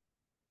guys.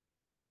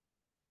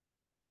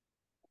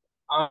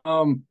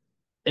 Um,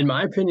 in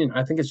my opinion,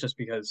 I think it's just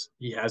because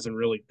he hasn't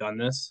really done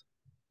this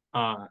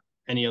uh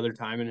any other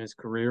time in his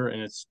career,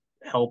 and it's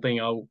helping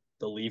out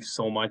the Leafs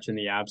so much in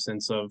the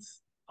absence of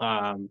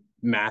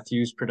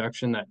Matthews'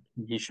 production that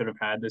he should have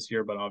had this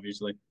year, but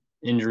obviously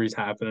injuries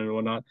happen and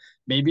whatnot.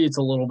 Maybe it's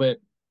a little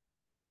bit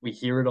we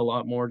hear it a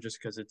lot more just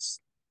because it's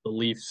the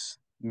Leafs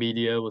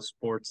media with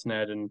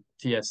Sportsnet and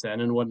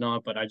TSN and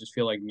whatnot, but I just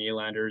feel like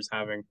Nylander is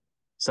having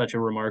such a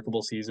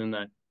remarkable season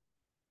that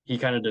he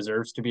kind of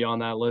deserves to be on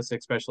that list,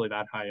 especially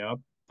that high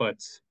up. But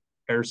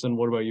Harrison,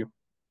 what about you?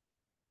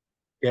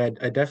 Yeah,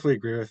 I definitely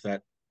agree with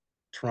that.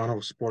 Toronto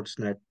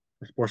Sportsnet,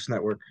 the Sports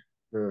Network,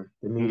 the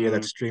media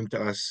that's Mm, streamed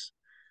to us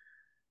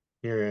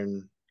here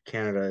in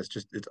Canada is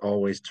just it's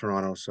always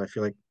Toronto. So I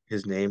feel like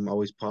his name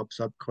always pops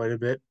up quite a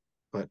bit.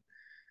 But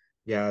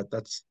yeah,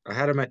 that's I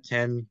had him at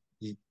 10.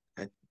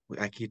 I,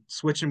 I could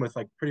switch him with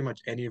like pretty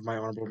much any of my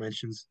honorable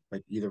mentions,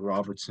 like either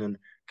Robertson,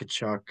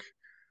 Kachuk,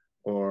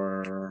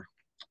 or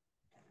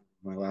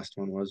my last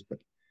one was. But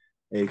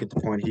yeah, you get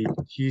the point.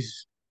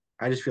 He's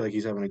I just feel like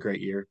he's having a great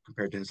year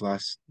compared to his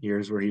last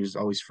years where he was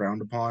always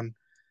frowned upon,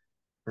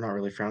 or not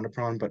really frowned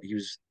upon, but he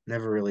was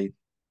never really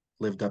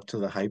lived up to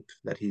the hype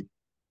that he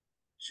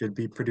should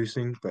be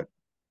producing. But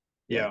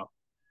yeah, yeah.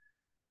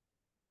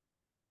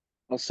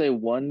 I'll say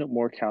one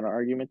more counter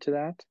argument to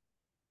that.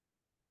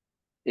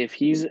 If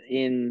he's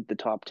in the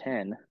top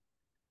 10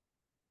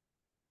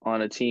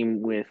 on a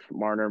team with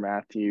Marner,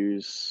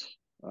 Matthews,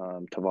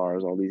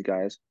 Tavares, all these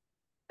guys,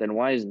 then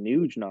why is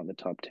Nuge not in the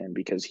top 10?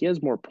 Because he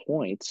has more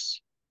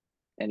points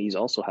and he's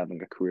also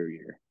having a career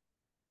year.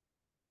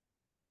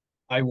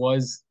 I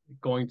was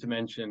going to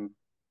mention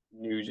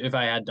Nuge. If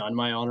I had done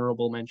my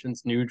honorable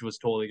mentions, Nuge was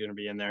totally going to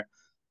be in there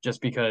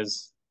just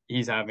because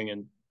he's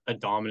having a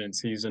dominant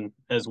season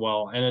as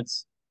well. And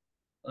it's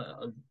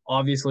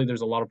obviously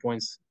there's a lot of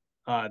points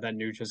that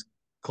Nuge has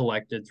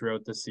collected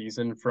throughout the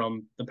season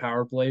from the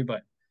power play,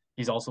 but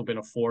he's also been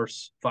a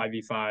force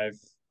 5v5,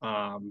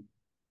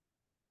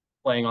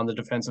 playing on the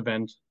defensive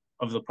end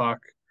of the puck.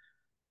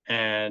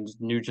 And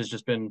Nuge has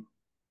just been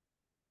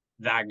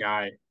that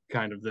guy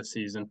kind of this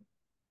season.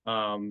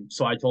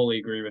 So I totally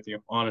agree with you,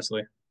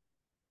 honestly.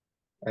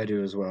 I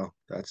do as well.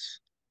 That's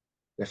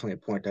definitely a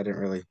point I didn't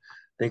really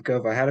think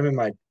of. I had him in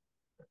my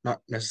not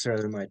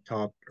necessarily in my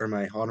top or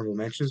my honorable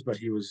mentions, but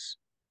he was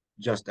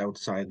just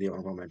outside the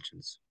honorable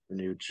mentions for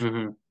Nuge.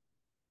 Mm-hmm.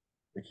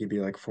 Like he'd be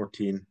like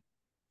 14,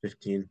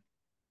 15.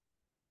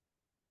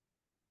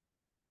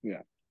 Yeah,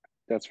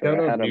 that's fair. Shout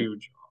I out had him.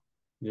 Nuge.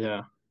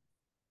 Yeah.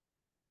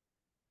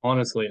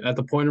 Honestly, at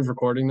the point of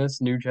recording this,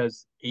 Nuge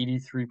has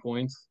 83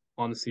 points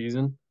on the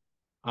season.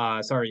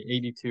 Sorry,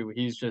 82.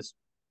 He's just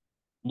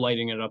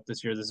lighting it up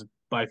this year. This is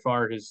by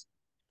far his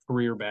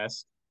career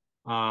best.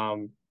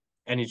 And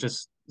he's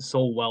just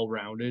so well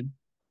rounded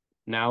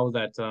now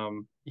that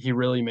he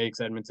really makes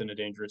Edmonton a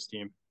dangerous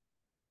team,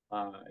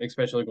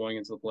 especially going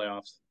into the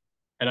playoffs.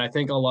 And I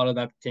think a lot of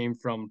that came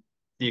from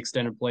the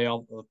extended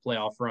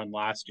playoff run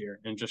last year,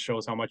 and just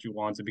shows how much he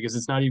wants it because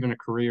it's not even a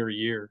career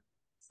year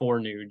for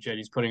Nuge, yet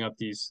he's putting up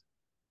these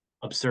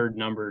absurd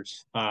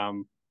numbers.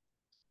 And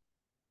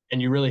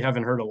you really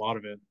haven't heard a lot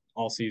of it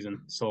all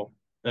season. So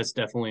that's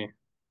definitely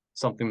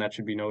something that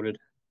should be noted.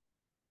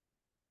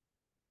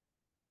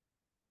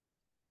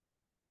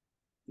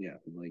 Yeah,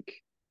 like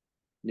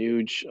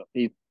Nuge,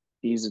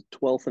 he's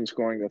 12th in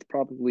scoring. That's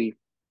probably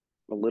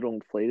a little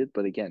inflated,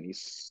 but again,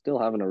 he's still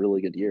having a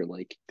really good year.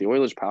 Like the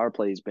Oilers' power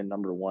play has been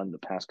number one the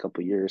past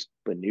couple of years,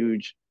 but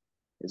Nuge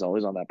is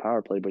always on that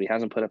power play, but he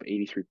hasn't put up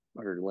 83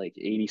 or like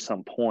 80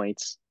 some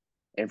points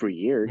every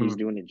year. He's Mm-hmm.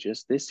 doing it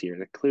just this year.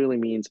 That clearly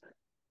means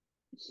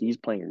he's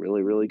playing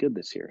really, really good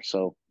this year.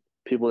 So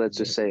people that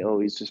just say, oh,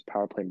 he's just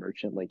power play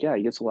merchant, like, yeah,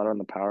 he gets a lot on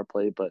the power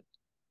play, but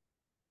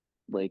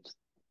like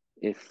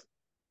if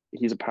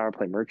he's a power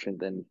play merchant,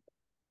 then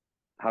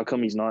how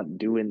come he's not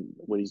doing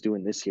what he's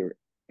doing this year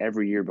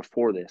every year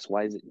before this?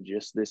 Why is it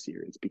just this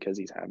year? It's because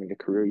he's having a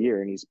career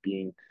year and he's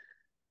being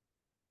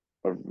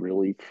a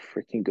really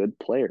freaking good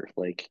player.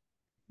 Like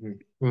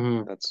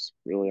Mm-hmm. that's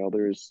really all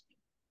there is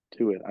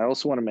to it. I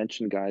also want to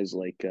mention guys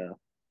like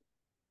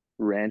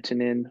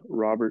Rantanen,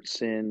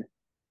 Robertson,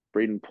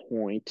 Braden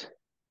Point,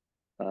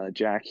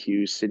 Jack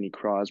Hughes, Sidney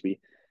Crosby.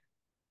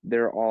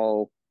 They're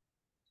all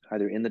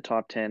either in the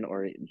top 10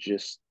 or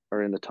just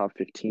are in the top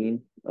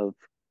 15 of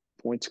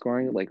point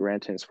scoring. Like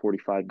Rantanen has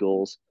 45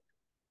 goals.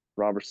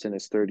 Robertson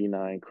is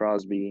 39.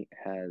 Crosby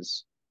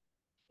has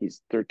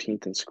he's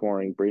 13th in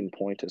scoring. Braden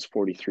Point has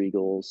 43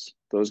 goals.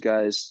 Those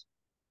guys,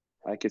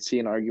 I could see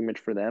an argument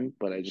for them,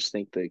 but I just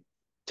think the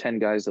 10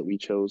 guys that we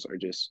chose are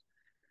just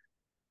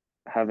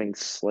having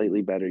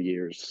slightly better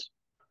years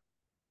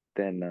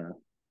than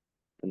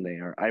than they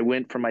are. I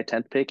went for my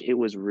 10th pick. It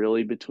was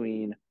really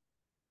between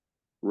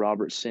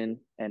Robertson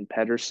and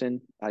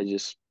Pedersen. I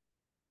just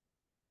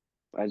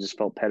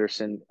felt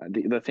Pedersen.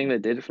 The thing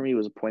that did it for me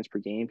was points per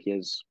game. He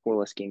has four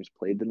less games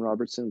played than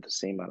Robertson, the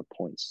same amount of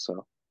points.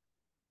 So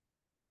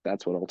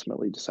that's what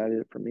ultimately decided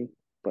it for me.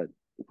 But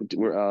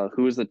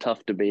who is the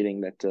tough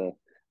debating that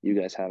you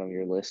guys had on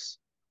your list?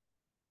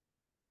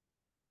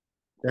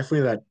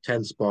 Definitely that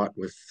 10 spot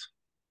with,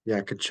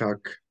 yeah, Kachuk,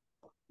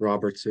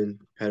 Robertson,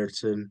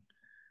 Pedersen,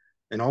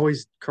 and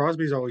always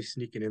Crosby's always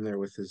sneaking in there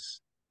with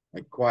his,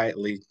 like,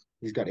 quietly.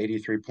 He's got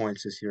 83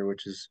 points this year,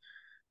 which is,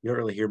 you don't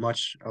really hear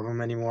much of him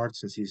anymore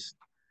since he's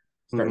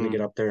starting to Mm-hmm.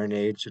 get up there in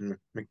age and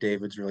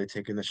McDavid's really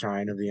taking the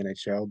shine of the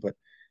NHL, but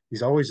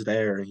he's always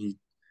there and he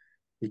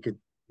could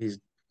he's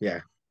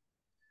yeah,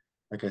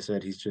 like I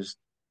said, he's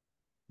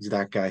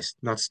that guy.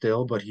 Not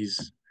still, but he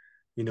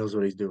knows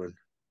what he's doing.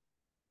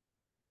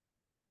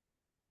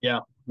 Yeah,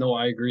 no,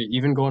 I agree.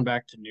 Even going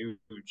back to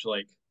Nuge,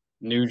 like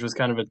Nuge was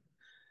kind of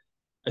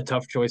a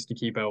tough choice to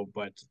keep out,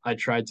 but I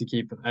tried to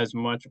keep as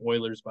much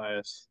Oilers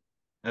bias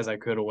as I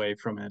could away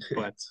from it.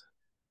 But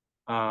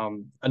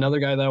another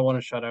guy that I want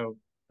to shout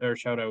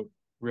out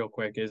real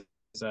quick is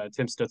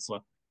Tim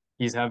Stützle.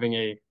 He's having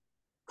a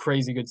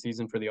crazy good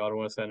season for the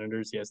Ottawa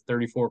Senators. He has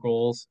 34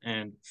 goals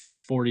and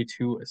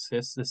 42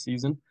 assists this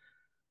season.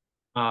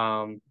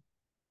 Um,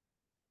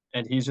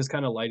 and he's just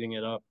kind of lighting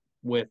it up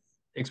with,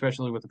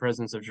 especially with the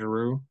presence of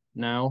Giroux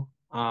now,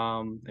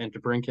 and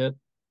DeBrincat.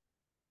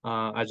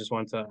 I just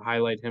wanted to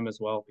highlight him as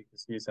well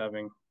because he's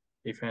having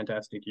a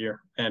fantastic year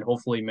and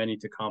hopefully many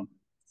to come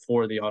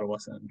for the Ottawa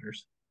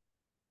Senators.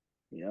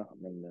 Yeah, I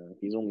mean,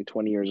 he's only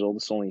 20 years old.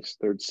 It's only his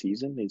third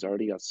season. He's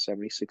already got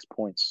 76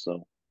 points.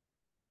 So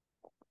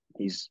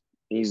he's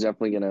he's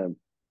definitely gonna,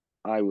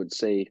 I would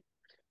say,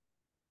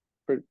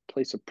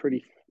 place a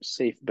pretty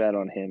safe bet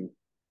on him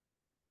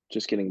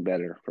just getting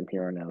better from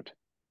here on out.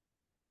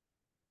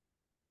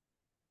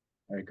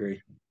 I agree.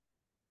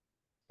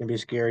 It's gonna be a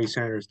scary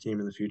Senators team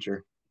in the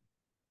future.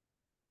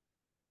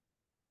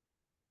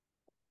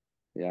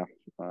 Yeah,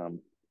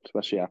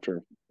 especially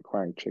after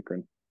acquiring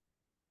Chikrin.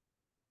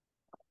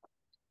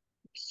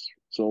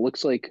 So it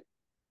looks like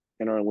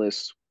in our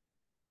list,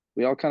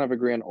 we all kind of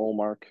agree on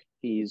Olmark.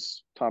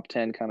 He's top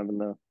 10, kind of in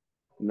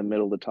the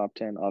middle of the top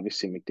 10.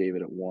 Obviously,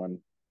 McDavid at one.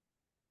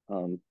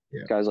 Um,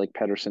 Yeah. Guys like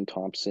Pedersen,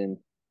 Thompson,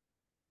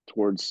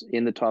 towards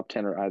in the top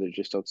 10 or either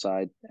just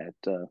outside at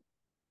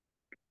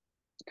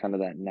kind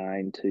of that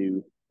 9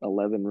 to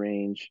 11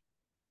 range.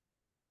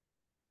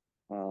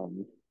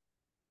 Um,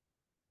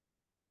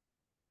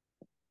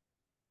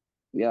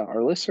 yeah,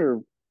 our lists are,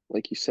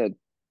 like you said,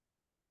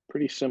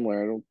 pretty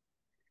similar. I don't.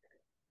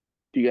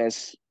 Do you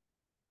guys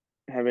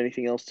have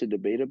anything else to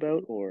debate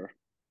about, or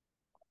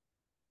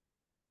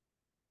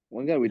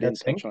one guy we Yeah, I didn't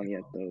think touch on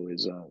yet though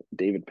is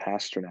David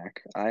Pasternak.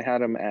 I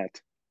had him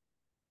at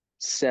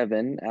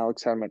 7.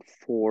 Alex had him at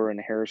 4, and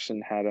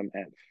Harrison had him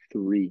at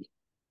 3.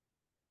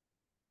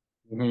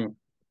 Mm-hmm.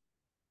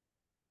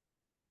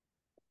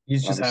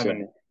 He's just Obviously,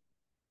 having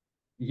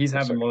he's oh,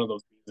 having sorry. one of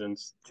those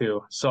seasons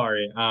too.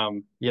 Sorry.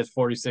 He has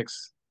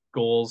 46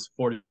 goals,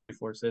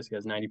 44 assists. He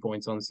has 90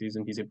 points on the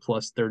season. He's a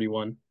plus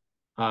 31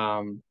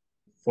 um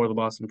for the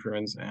Boston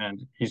Bruins,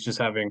 and he's just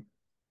having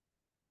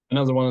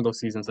another one of those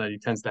seasons that he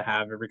tends to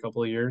have every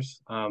couple of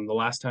years. The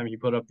last time he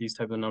put up these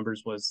type of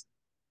numbers was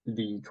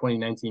the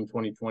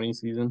 2019-2020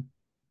 season,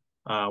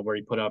 where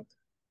he put up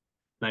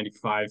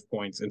 95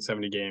 points in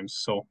 70 games.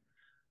 So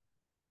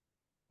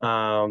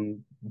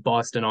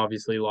Boston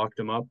obviously locked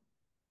him up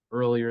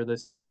earlier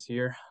this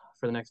year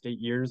for the next 8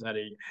 years at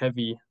a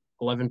heavy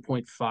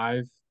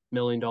 $11.5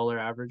 million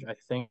average. I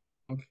think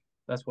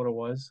that's what it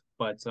was.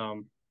 But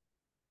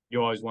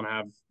you always want to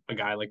have a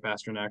guy like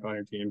Pasternak on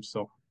your team.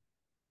 So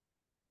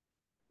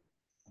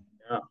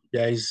yeah.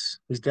 yeah, he's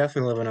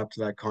definitely living up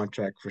to that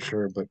contract for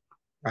sure. But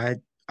I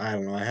I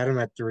don't know. I had him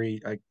at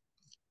 3. I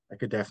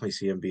could definitely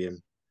see him being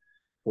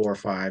 4,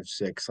 5,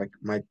 6. Like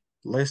my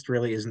list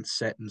really isn't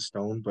set in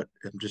stone, but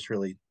I'm just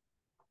really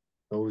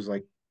those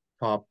like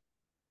top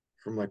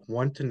from like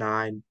 1 to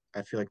 9.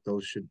 I feel like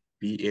those should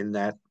be in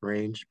that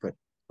range. But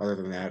other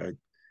than that, I'm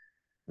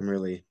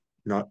really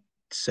not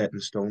set in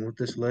stone with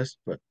this list,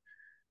 but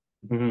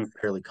Mhm.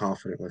 fairly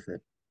confident with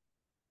it.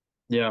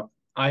 Yeah.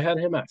 I had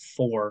him at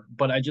 4,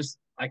 but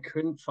I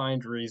couldn't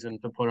find reason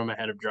to put him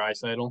ahead of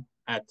Draisaitl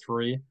at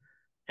 3.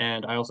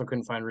 And I also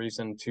couldn't find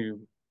reason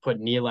to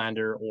put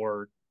Nylander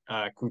or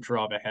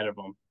Kucherov ahead of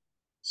him.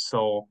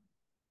 So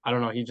I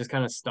don't know. He just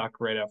kind of stuck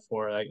right at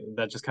 4. Like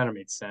that just kind of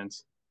made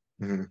sense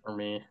Mhm. for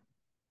me.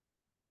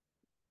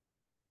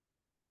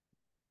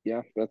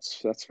 Yeah,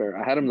 that's fair.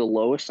 I had him the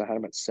lowest. I had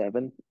him at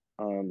 7.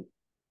 Um,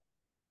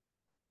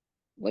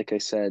 like I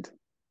said,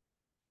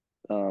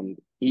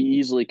 he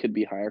easily could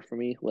be higher for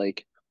me.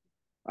 Like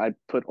I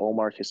put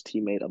Olmark, his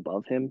teammate,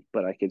 above him,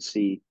 but I could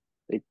see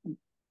they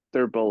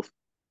they're both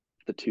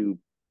the two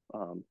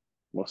um,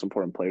 most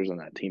important players on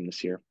that team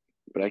this year.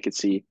 But I could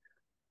see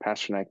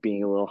Pasternak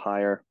being a little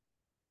higher.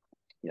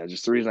 Yeah,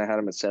 just the reason I had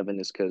him at 7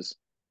 is because,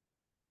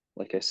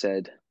 like I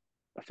said,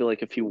 I feel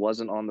like if he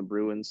wasn't on the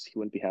Bruins, he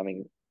wouldn't be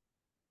having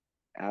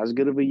as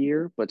good of a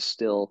year. But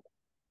still,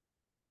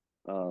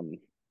 um,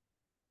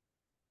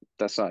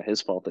 that's not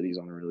his fault that he's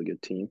on a really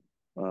good team.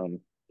 So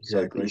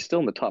Exactly. he's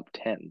still in the top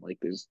 10. Like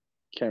there's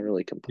can't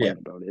really Yeah, complain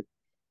about it.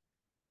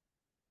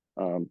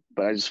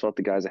 But I just felt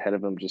the guys ahead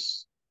of him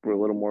just were a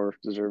little more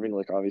deserving.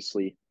 Like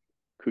obviously,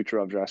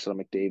 Kucherov, Draisaitl,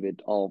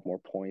 McDavid, all have more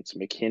points.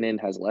 McKinnon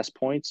has less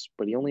points,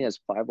 but he only has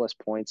 5 less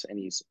points, and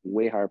he's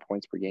way higher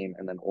points per game.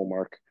 And then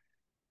Olmark,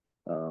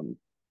 um,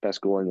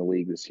 best goalie in the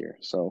league this year.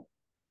 So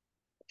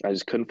I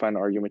just couldn't find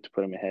an argument to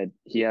put him ahead.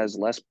 He has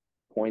less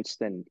points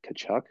than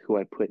Kachuk, who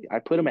I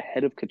put him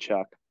ahead of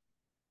Kachuk.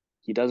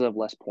 He does have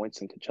less points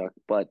than Kachuk,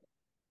 but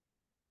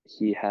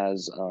he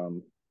has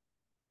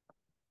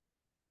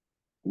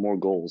more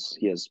goals.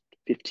 He has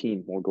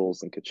 15 more goals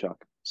than Kachuk.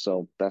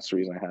 So that's the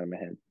reason I had him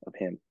ahead of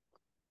him.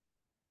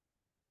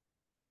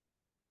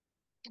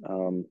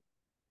 Um,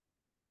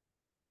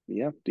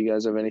 yeah. Do you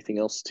guys have anything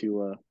else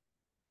to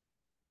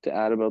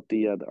add about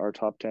the our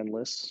top 10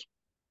 lists?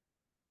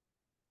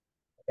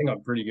 I think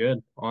I'm pretty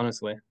good,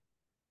 honestly.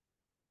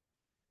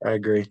 I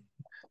agree.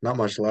 Not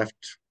much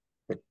left,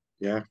 but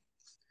yeah,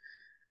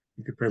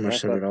 you could pretty Yeah, much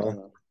said it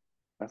all.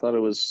 I thought it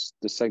was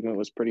this segment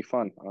was pretty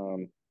fun.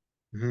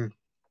 Hmm.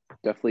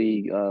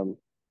 Definitely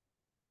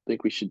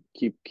think we should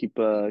keep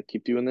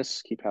doing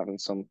this, keep having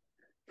some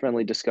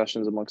friendly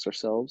discussions amongst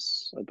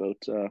ourselves about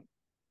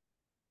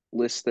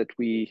lists that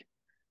we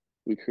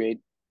create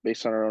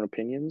based on our own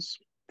opinions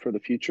for the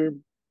future.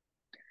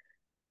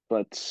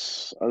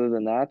 But other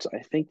than that, I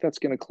think that's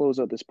going to close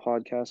out this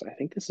podcast. I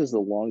think this is the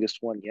longest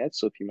one yet.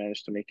 So if you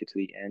managed to make it to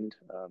the end,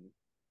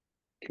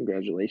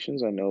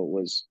 congratulations. I know it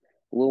was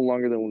a little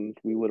longer than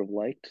we would have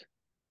liked,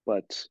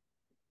 but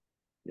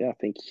yeah,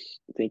 thank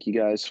you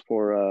guys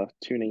for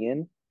tuning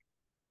in,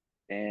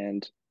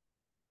 and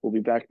we'll be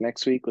back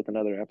next week with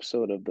another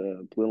episode of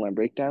the Blue Line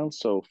Breakdown.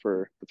 So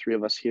for the three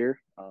of us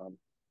here,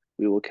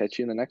 we will catch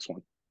you in the next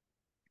one.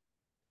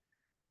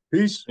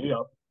 Peace. See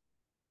ya.